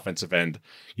things on the offensive end.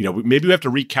 Maybe we have to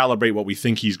recalibrate what we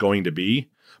think he's going to be.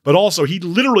 But also, he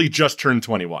literally just turned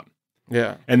 21.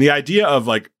 Yeah. And the idea of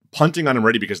punting on him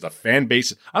already because the fan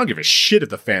base, I don't give a shit if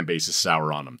the fan base is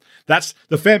sour on him.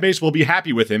 The fan base will be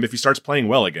happy with him if he starts playing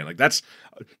well again. That's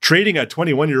trading a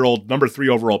 21-year-old number 3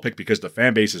 overall pick because the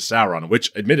fan base is sour on him,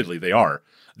 which admittedly they are.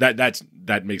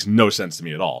 That makes no sense to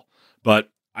me at all. But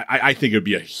I think it would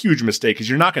be a huge mistake because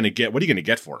you're not going to get, what are you going to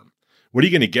get for him? What are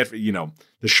you going to get for,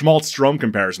 the Schmaltz-Strome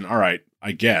comparison? All right,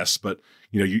 I guess, but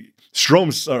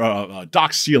Strome's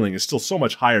Dach's ceiling is still so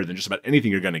much higher than just about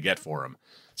anything you're going to get for him.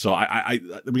 So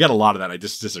we got a lot of that. I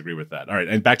just disagree with that. All right,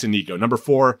 and back to Nico. Number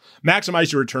 4,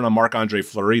 maximize your return on Marc-Andre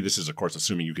Fleury. This is, of course,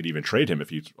 assuming you could even trade him if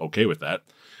he's okay with that.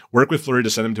 Work with Fleury to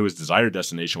send him to his desired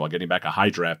destination while getting back a high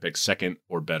draft pick, second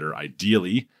or better,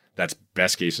 ideally. That's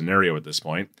best case scenario at this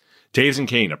point. Taves and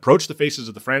Kane, approach the faces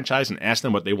of the franchise and ask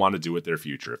them what they want to do with their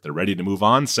future. If they're ready to move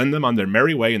on, send them on their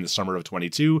merry way in the summer of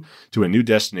 22 to a new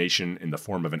destination in the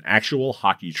form of an actual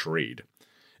hockey trade.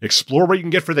 Explore what you can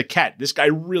get for the Cat. This guy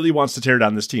really wants to tear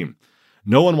down this team.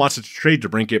 No one wants to trade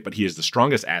DeBrincat, but he is the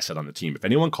strongest asset on the team. If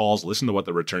anyone calls, listen to what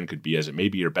the return could be, as it may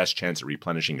be your best chance at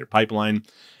replenishing your pipeline.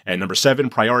 And number 7,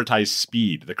 prioritize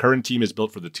speed. The current team is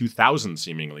built for the 2000s,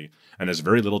 seemingly, and has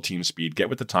very little team speed. Get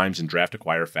with the times and draft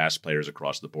acquire fast players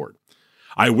across the board.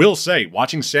 I will say,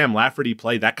 watching Sam Lafferty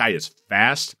play, that guy is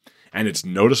fast, and it's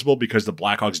noticeable because the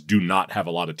Blackhawks do not have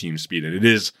a lot of team speed, and it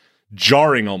is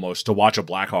jarring almost to watch a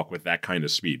Blackhawk with that kind of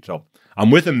speed. So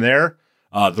I'm with him there.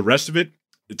 The rest of it,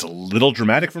 it's a little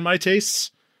dramatic for my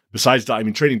tastes. Besides,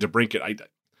 trading DeBrincat,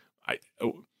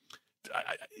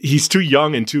 he's too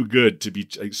young and too good to be.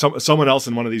 Someone else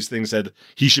in one of these things said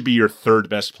he should be your 3rd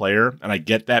best player. And I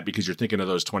get that because you're thinking of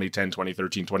those 2010,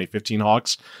 2013, 2015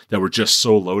 Hawks that were just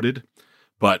so loaded.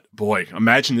 But boy,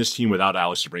 imagine this team without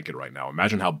Alex DeBrincat right now.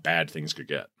 Imagine how bad things could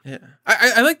get. Yeah,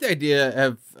 I like the idea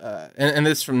of, and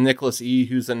this from Nicholas E.,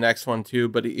 who's the next one too.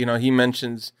 But he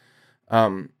mentions,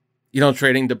 trading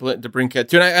DeBrincat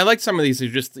too. And I like some of these who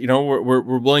just, we're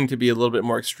willing to be a little bit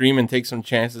more extreme and take some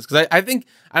chances because I think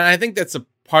that's a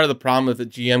part of the problem if the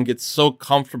GM gets so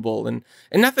comfortable, and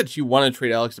not that you want to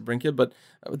trade Alex DeBrincat, but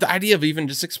the idea of even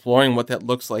just exploring what that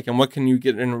looks like and what can you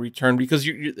get in return, because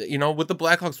you know, with the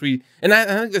Blackhawks, I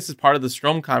think this is part of the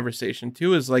Strome conversation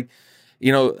too, is like,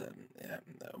 you know,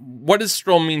 what does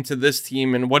Strome mean to this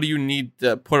team, and what do you need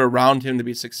to put around him to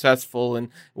be successful, and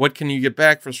what can you get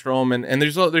back for Strome? And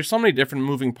there's so many different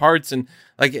moving parts, and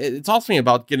like it's ultimately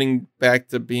about getting back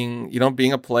to being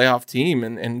a playoff team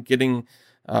and getting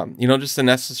just the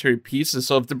necessary pieces.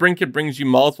 So if DeBrincat brings you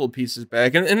multiple pieces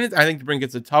back, and I think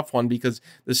DeBrincat's a tough one because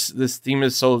this team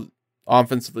is so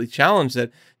offensively challenged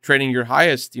that trading your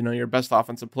highest, your best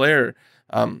offensive player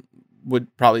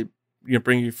would probably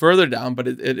bring you further down. But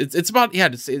it's about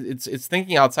it's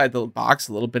thinking outside the box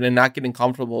a little bit and not getting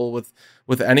comfortable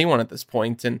with anyone at this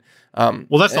point. And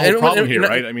well, that's the whole problem here,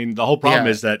 right? I mean, the whole problem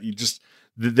is that you just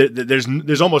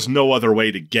there's almost no other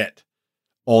way to get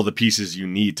all the pieces you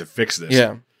need to fix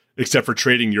this, except for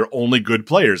trading your only good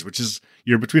players, which is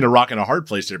you're between a rock and a hard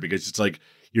place there, because it's like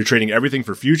you're trading everything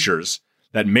for futures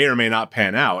that may or may not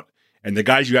pan out. And the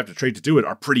guys you have to trade to do it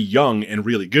are pretty young and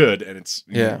really good, and it's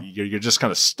you're just kind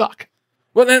of stuck.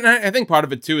 Well, and I think part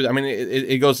of it too, I mean,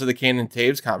 it goes to the Kane and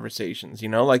Taves conversations,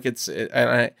 like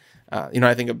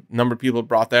I think a number of people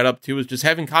brought that up too, is just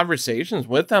having conversations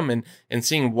with them and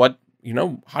seeing what,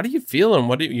 how do you feel and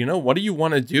what do you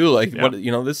want to do? Like what,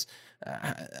 this,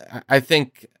 I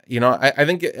think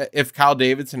if Kyle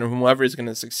Davidson or whomever is going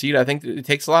to succeed, I think it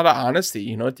takes a lot of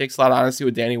honesty, it takes a lot of honesty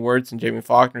with Danny Wirtz and Jamie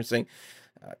Faulkner saying,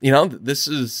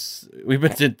 we've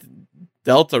been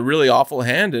dealt a really awful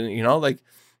hand. And,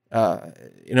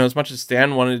 as much as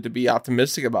Stan wanted to be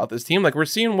optimistic about this team, like we're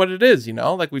seeing what it is,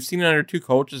 like we've seen it under two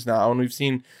coaches now, and we've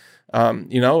seen,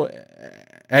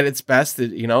 at its best,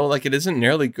 like it isn't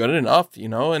nearly good enough,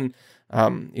 and,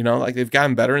 like they've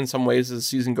gotten better in some ways as the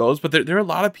season goes, but there are a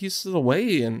lot of pieces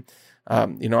away. And, I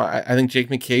think Jake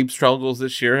McCabe's struggles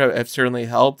this year have certainly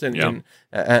helped, and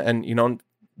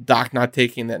Doc not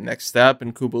taking that next step,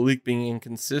 and Kubalik being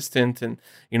inconsistent, and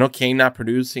Kane not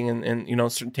producing, and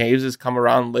Taves has come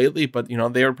around lately, but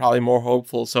they were probably more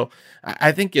hopeful. So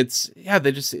I think it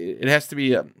has to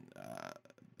be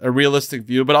a realistic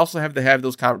view, but also have to have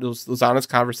those honest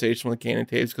conversations with Kane and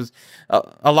Taves, because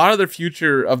a lot of their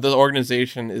future of the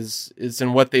organization is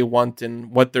in what they want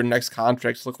and what their next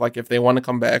contracts look like, if they want to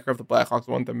come back or if the Blackhawks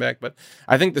want them back. But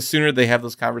I think the sooner they have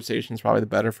those conversations, probably the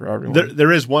better for everyone.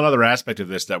 There is one other aspect of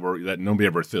this that nobody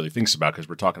ever really thinks about, because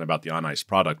we're talking about the on-ice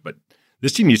product, but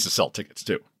this team needs to sell tickets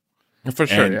too. For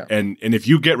sure, And if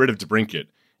you get rid of DeBrincat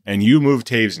and you move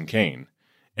Taves and Kane,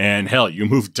 and hell, you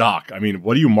move Doc. I mean,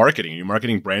 what are you marketing? Are you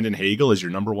marketing Brandon Hagel as your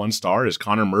number one star? Is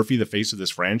Connor Murphy the face of this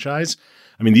franchise?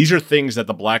 I mean, these are things that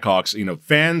the Blackhawks,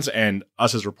 fans and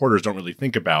us as reporters don't really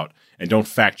think about and don't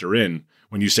factor in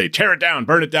when you say, tear it down,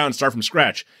 burn it down, start from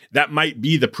scratch. That might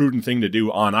be the prudent thing to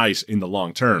do on ice in the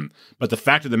long term. But the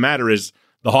fact of the matter is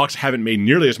the Hawks haven't made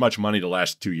nearly as much money the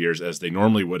last 2 years as they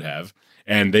normally would have,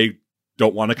 and they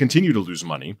don't want to continue to lose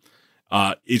money.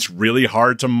 It's really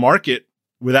hard to market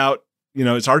without...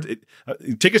 it's hard.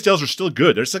 Ticket sales are still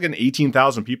good. There's like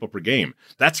 18,000 people per game.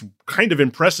 That's kind of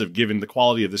impressive given the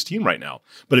quality of this team right now.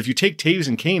 But if you take Taves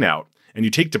and Kane out and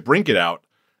you take DeBrincat out,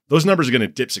 those numbers are going to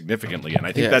dip significantly. And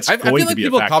I think that's going to be a factor. I feel like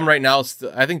people come right now.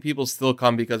 I think people still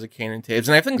come because of Kane and Taves.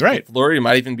 And I think Fleury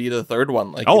might even be the third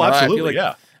one. Absolutely,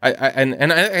 yeah. I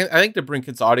think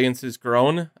DeBrincat's audience has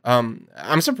grown.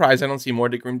 I'm surprised I don't see more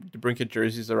DeBrincat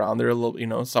jerseys around there. A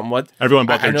little, somewhat. Everyone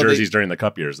bought their jerseys during the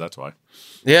Cup years. That's why.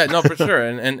 Yeah, no, for sure.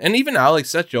 And even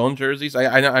Alex Seth Jones jerseys.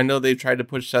 I know they've tried to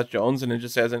push Seth Jones, and it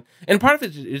just hasn't. And part of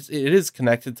it is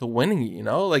connected to winning.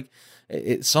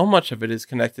 So much of it is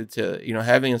connected to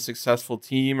having a successful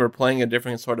team or playing a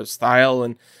different sort of style,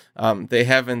 and they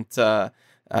haven't.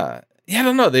 I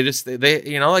don't know. They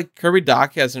like Kirby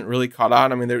Dach hasn't really caught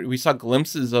on. I mean, we saw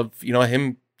glimpses of,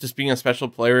 him just being a special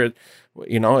player,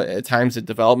 at times at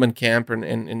development camp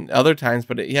and other times.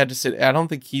 But I don't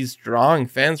think he's drawing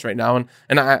fans right now.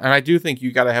 And I do think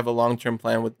you got to have a long-term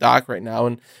plan with Dach right now.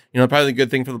 And, probably the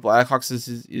good thing for the Blackhawks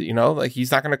is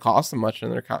he's not going to cost them much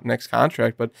in their next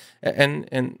contract. But, and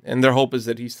their hope is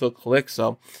that he still clicks.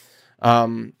 So,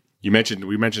 we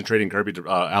mentioned trading Kirby to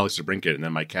Alex DeBrincat, and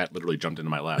then my cat literally jumped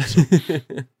into my lap. So.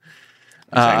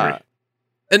 Angry.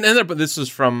 But this is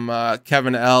from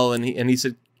Kevin L. And he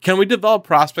said, can we develop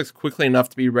prospects quickly enough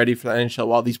to be ready for the NHL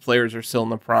while these players are still in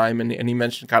the prime? And he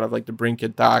mentioned kind of like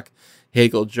DeBrincat, Dach,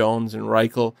 Hagel, Jones, and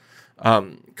Reichel.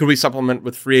 Could we supplement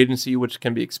with free agency, which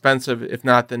can be expensive? If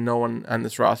not, then no one on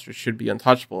this roster should be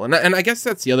untouchable. And I guess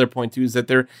that's the other point too, is that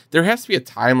there has to be a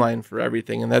timeline for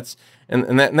everything, and that's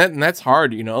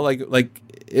hard. Like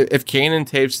if Kane and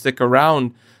Taves stick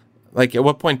around, Like, at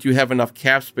what point do you have enough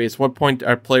cap space? What point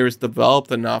are players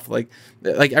developed enough? Like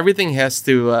everything has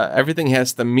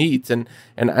to meet, and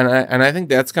I think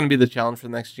that's going to be the challenge for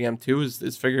the next GM too,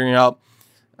 is figuring out.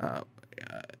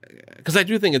 Because I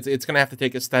do think it's going to have to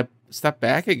take a step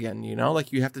back again. You know,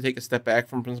 like you have to take a step back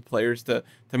from some players to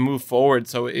move forward.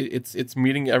 So it's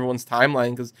meeting everyone's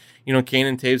timeline, because you know Kane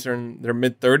and Taves are in their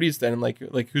mid-30s then, and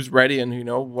like who's ready, and you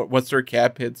know what's their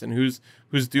cap hits, and who's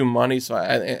due money. So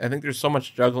I think there's so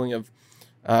much juggling of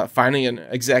finding an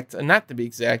exact, not to be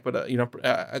exact, but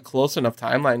a close enough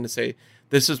timeline to say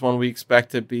this is when we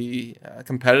expect to be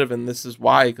competitive, and this is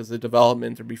why, because of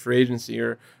development or be free agency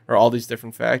or all these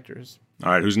different factors.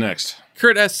 All right, who's next?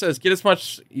 Kurt S. says, get as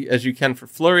much as you can for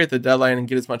Fleury at the deadline, and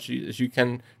get as much as you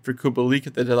can for Kubalik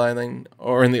at the deadline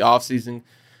or in the offseason,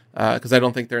 because I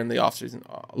don't think they're in the offseason.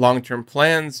 Long-term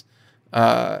plans,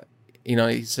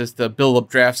 he says to build up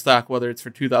draft stock, whether it's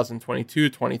for 2022,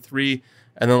 23,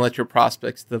 and then let your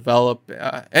prospects develop.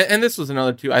 And this was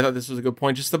another, too. I thought this was a good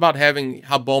point, just about having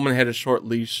how Bowman had a short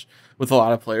leash with a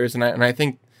lot of players. And I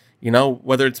think,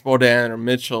 whether it's Bodin or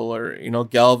Mitchell or,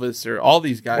 Galvis or all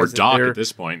these guys. Or Doc at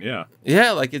this point, yeah.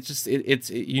 Yeah, like it's just,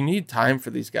 you need time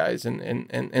for these guys. And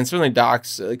certainly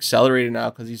Doc's accelerated now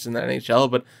because he's in the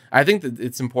NHL. But I think that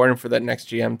it's important for that next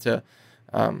GM to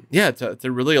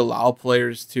really allow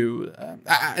players to,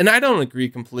 and I don't agree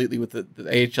completely with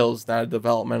the AHL is not a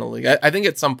developmental league. I think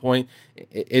at some point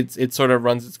it sort of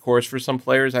runs its course for some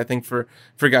players. I think for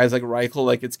guys like Reichel,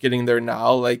 like it's getting there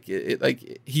now. Like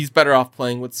he's better off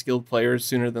playing with skilled players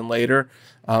sooner than later.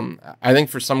 I think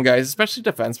for some guys, especially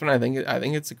defensemen, I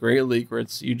think it's a great league where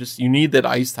it's you need that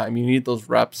ice time, you need those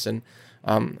reps, and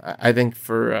I think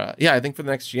for the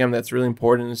next GM that's really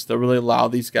important, is to really allow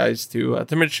these guys to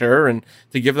mature and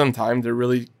to give them time to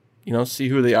really see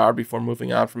who they are before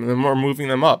moving on from them or moving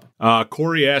them up.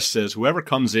 Corey S. says, whoever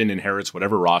comes in inherits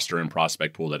whatever roster and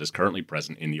prospect pool that is currently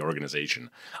present in the organization.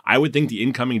 I would think the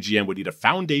incoming GM would need a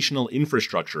foundational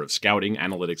infrastructure of scouting,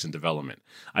 analytics, and development.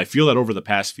 I feel that over the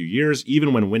past few years,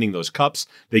 even when winning those cups,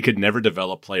 they could never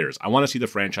develop players. I want to see the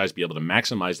franchise be able to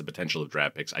maximize the potential of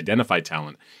draft picks, identify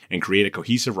talent, and create a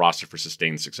cohesive roster for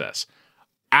sustained success.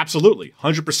 Absolutely,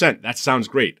 100%. That sounds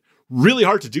great. Really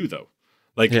hard to do, though.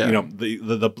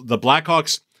 The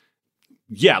Blackhawks,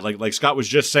 like Scott was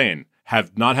just saying,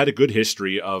 have not had a good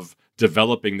history of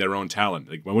developing their own talent.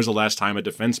 Like, when was the last time a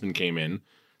defenseman came in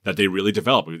that they really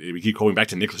developed? We keep going back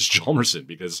to Nicholas Hjalmarsson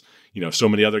because, so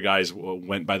many other guys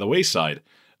went by the wayside.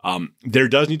 There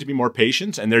does need to be more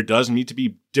patience, and there does need to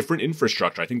be different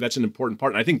infrastructure. I think that's an important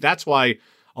part. And I think that's why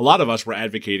a lot of us were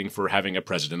advocating for having a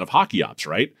president of hockey ops,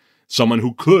 right? Someone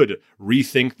who could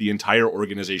rethink the entire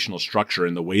organizational structure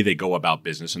and the way they go about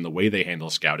business and the way they handle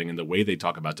scouting and the way they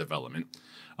talk about development,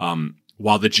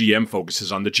 while the GM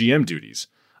focuses on the GM duties.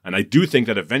 And I do think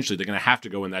that eventually they're going to have to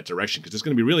go in that direction, because it's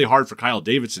going to be really hard for Kyle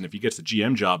Davidson, if he gets the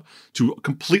GM job, to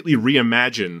completely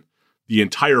reimagine the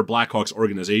entire Blackhawks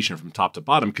organization from top to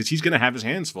bottom, because he's going to have his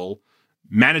hands full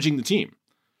managing the team.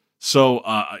 So,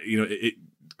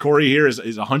 Corey here is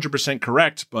 100%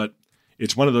 correct, but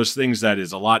it's one of those things that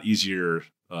is a lot easier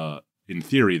in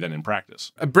theory than in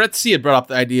practice. Brett C. had brought up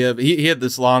the idea of, he had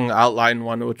this long outline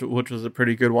one, which was a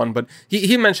pretty good one, but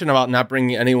he mentioned about not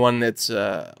bringing anyone that's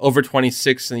over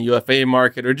 26 in the UFA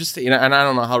market, or just, and I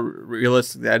don't know how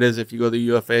realistic that is if you go to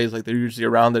UFAs, like they're usually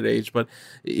around that age, but,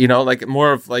 like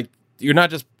more of like, you're not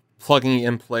just plugging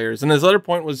in players. And his other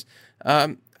point was,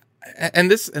 and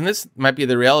this might be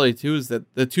the reality too, is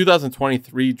that the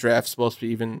 2023 draft's supposed to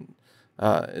be even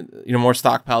more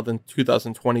stockpiled than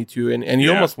 2022, and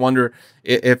you almost wonder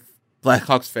if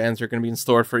Blackhawks fans are going to be in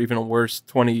store for even a worse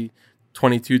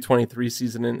 2022-23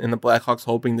 season in the Blackhawks,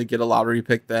 hoping to get a lottery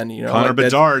pick then. Connor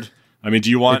Bedard. I mean,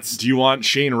 do you want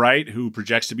Shane Wright, who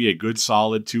projects to be a good,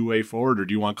 solid two-way forward, or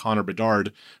do you want Connor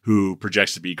Bedard, who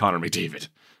projects to be Connor McDavid?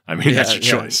 I mean, that's your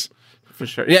choice. For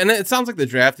sure. Yeah, and it sounds like the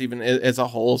draft even as a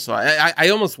whole. So I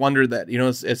almost wonder that,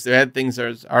 as the bad things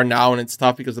are now, and it's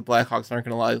tough because the Blackhawks aren't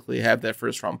going to likely have that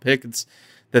first round pick, it's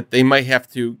that they might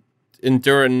have to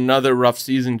endure another rough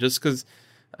season just because,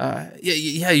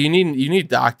 you need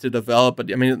Doc to develop.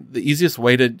 But I mean, the easiest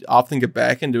way to often get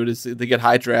back into it is to get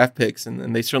high draft picks,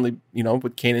 and they certainly,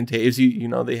 with Kane and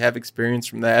Taves, they have experience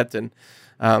from that, and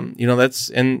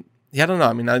that's and. Yeah, I don't know.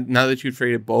 I mean, now that you've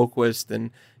traded Boquist,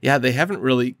 and they haven't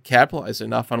really capitalized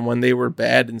enough on when they were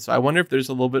bad, and so I wonder if there's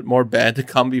a little bit more bad to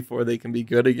come before they can be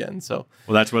good again. So,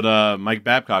 well, that's what Mike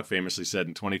Babcock famously said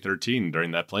in 2013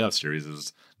 during that playoff series: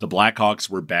 is the Blackhawks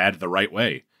were bad the right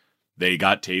way. They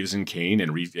got Taves and Kane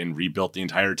and rebuilt the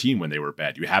entire team when they were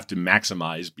bad. You have to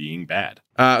maximize being bad.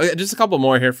 Just a couple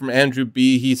more here from Andrew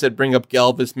B. He said, bring up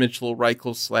Galvis, Mitchell,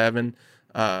 Reichel, Slavin.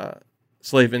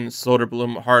 Slavin,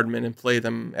 Soderblom, Hardman, and play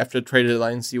them after the trade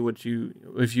deadline and see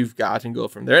if you've got and go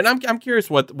from there. And I'm curious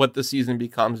what the season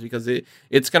becomes, because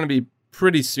it's going to be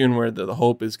pretty soon where the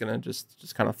hope is going to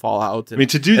just kind of fall out. And,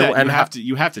 to do that,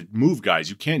 you have to move guys.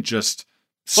 You can't just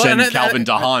send Calvin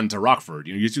DeHaan to Rockford.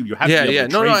 You have to be able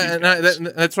to trade these guys.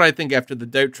 That's what I think after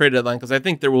the trade deadline, because I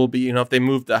think there will be, if they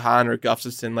move DeHaan or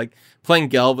Gustafson, like playing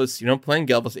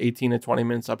Galvis 18 to 20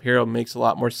 minutes up here makes a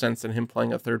lot more sense than him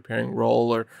playing a third pairing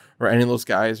role or any of those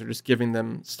guys, or just giving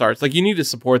them starts. Like, you need to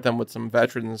support them with some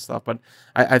veterans and stuff, but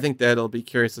I think that it'll be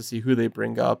curious to see who they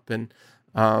bring up. And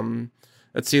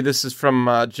let's see, this is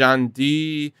from John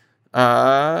D.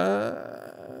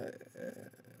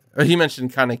 He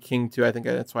mentioned kind of King too. I think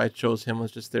that's why I chose him. Was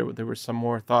just there were some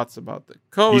more thoughts about the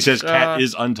coach. He says Cat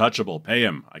is untouchable. Pay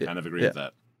him. I kind of agree with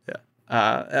that.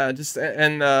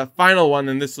 Yeah. Final one,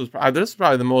 and this was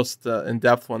probably the most in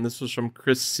depth one. This was from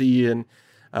Chris C. And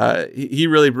he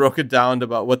really broke it down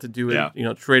about what to do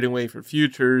with trading away for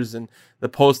futures and the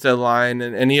post deadline,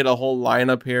 and he had a whole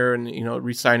lineup here, and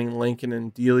re-signing Lincoln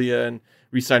and Delia and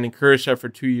re-signing Kershaw for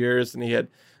 2 years, and he had.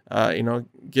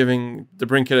 Giving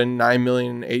DeBrincat a $9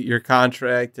 million 8-year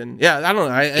contract, and I don't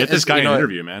know. Get this guy an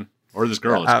interview, man, or this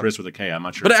girl. It's Chris with a K. I'm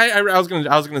not sure. But I was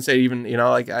gonna say, even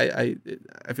I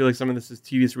feel like some of this is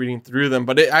tedious reading through them.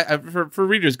 But for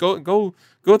readers, go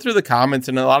through the comments,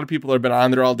 and a lot of people have been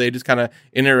on there all day, just kind of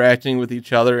interacting with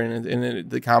each other, and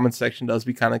the comments section does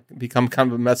become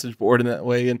kind of a message board in that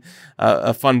way, and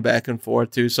a fun back and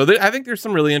forth too. So I think there's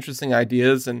some really interesting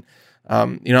ideas, and.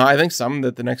 I think some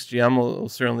that the next GM will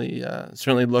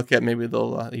certainly look at. Maybe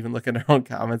they'll even look at their own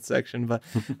comment section. But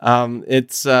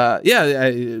it's I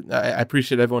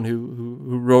appreciate everyone who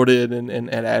wrote it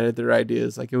and added their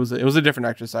ideas. Like, it was a different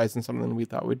exercise and something we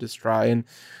thought we'd just try, and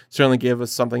certainly gave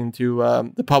us something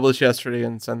to publish yesterday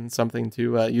and something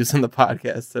to use in the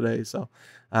podcast today. So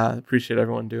appreciate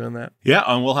everyone doing that. Yeah,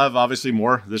 and we'll have obviously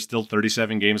more. There's still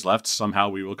 37 games left. Somehow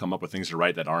we will come up with things to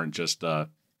write that aren't just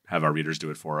have our readers do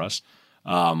it for us.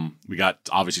 We got,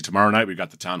 obviously, tomorrow night, we've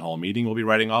got the town hall meeting we'll be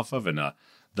writing off of, and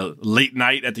the late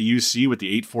night at the UC with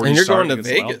the 8:40 and you're start going to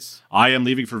Vegas. I am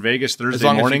leaving for Vegas Thursday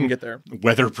morning. As long as you can get there.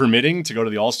 Weather permitting, to go to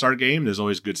the All-Star game. There's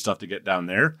always good stuff to get down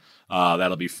there.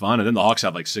 That'll be fun. And then the Hawks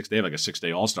have a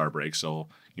 6-day All-Star break. So,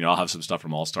 I'll have some stuff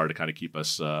from All-Star to kind of keep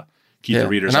us keep the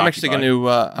readers. And I'm occupied. actually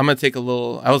going to take a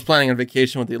little. I was planning on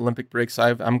vacation with the Olympic break, so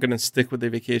I'm going to stick with the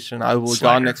vacation. I will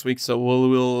go next week, so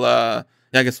we'll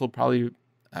I guess we'll probably.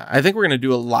 I think we're going to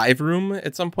do a live room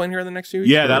at some point here in the next few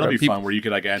weeks. Yeah, that'll be fun, where you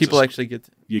could answer. People actually get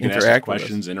you can ask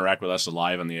questions, interact with us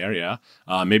live on the air. Yeah,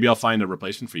 maybe I'll find a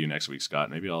replacement for you next week, Scott.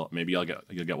 You'll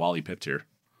get Wally pipped here.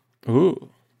 Ooh,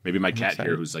 maybe my cat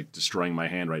here, who's like destroying my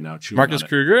hand right now. Marcus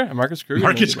Kruger, Marcus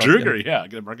Kruger. Yeah,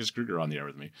 get Marcus Kruger on the air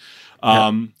with me.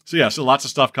 So lots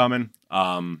of stuff coming.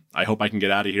 I hope I can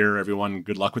get out of here. Everyone,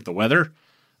 good luck with the weather.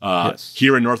 Yes.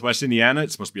 Here in Northwest Indiana,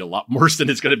 it's supposed to be a lot worse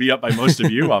than it's going to be up by most of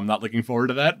you. I'm not looking forward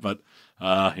to that, but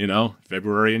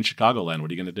February in Chicagoland, what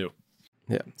are you going to do?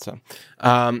 Yeah. So,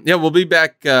 we'll be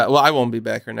back. I won't be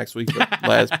back here next week,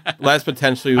 but last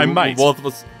potentially, I might. Both of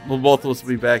us will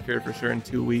be back here for sure in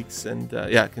 2 weeks, and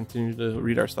continue to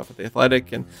read our stuff at The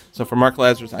Athletic. And so, for Mark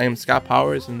Lazarus, I am Scott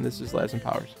Powers, and this is Laz and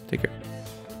Powers. Take care.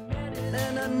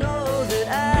 And I know that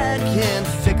I can't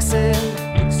fix it.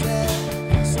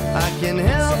 I can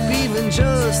help even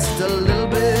just a little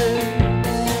bit.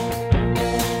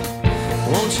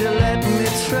 Won't you let me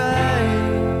try?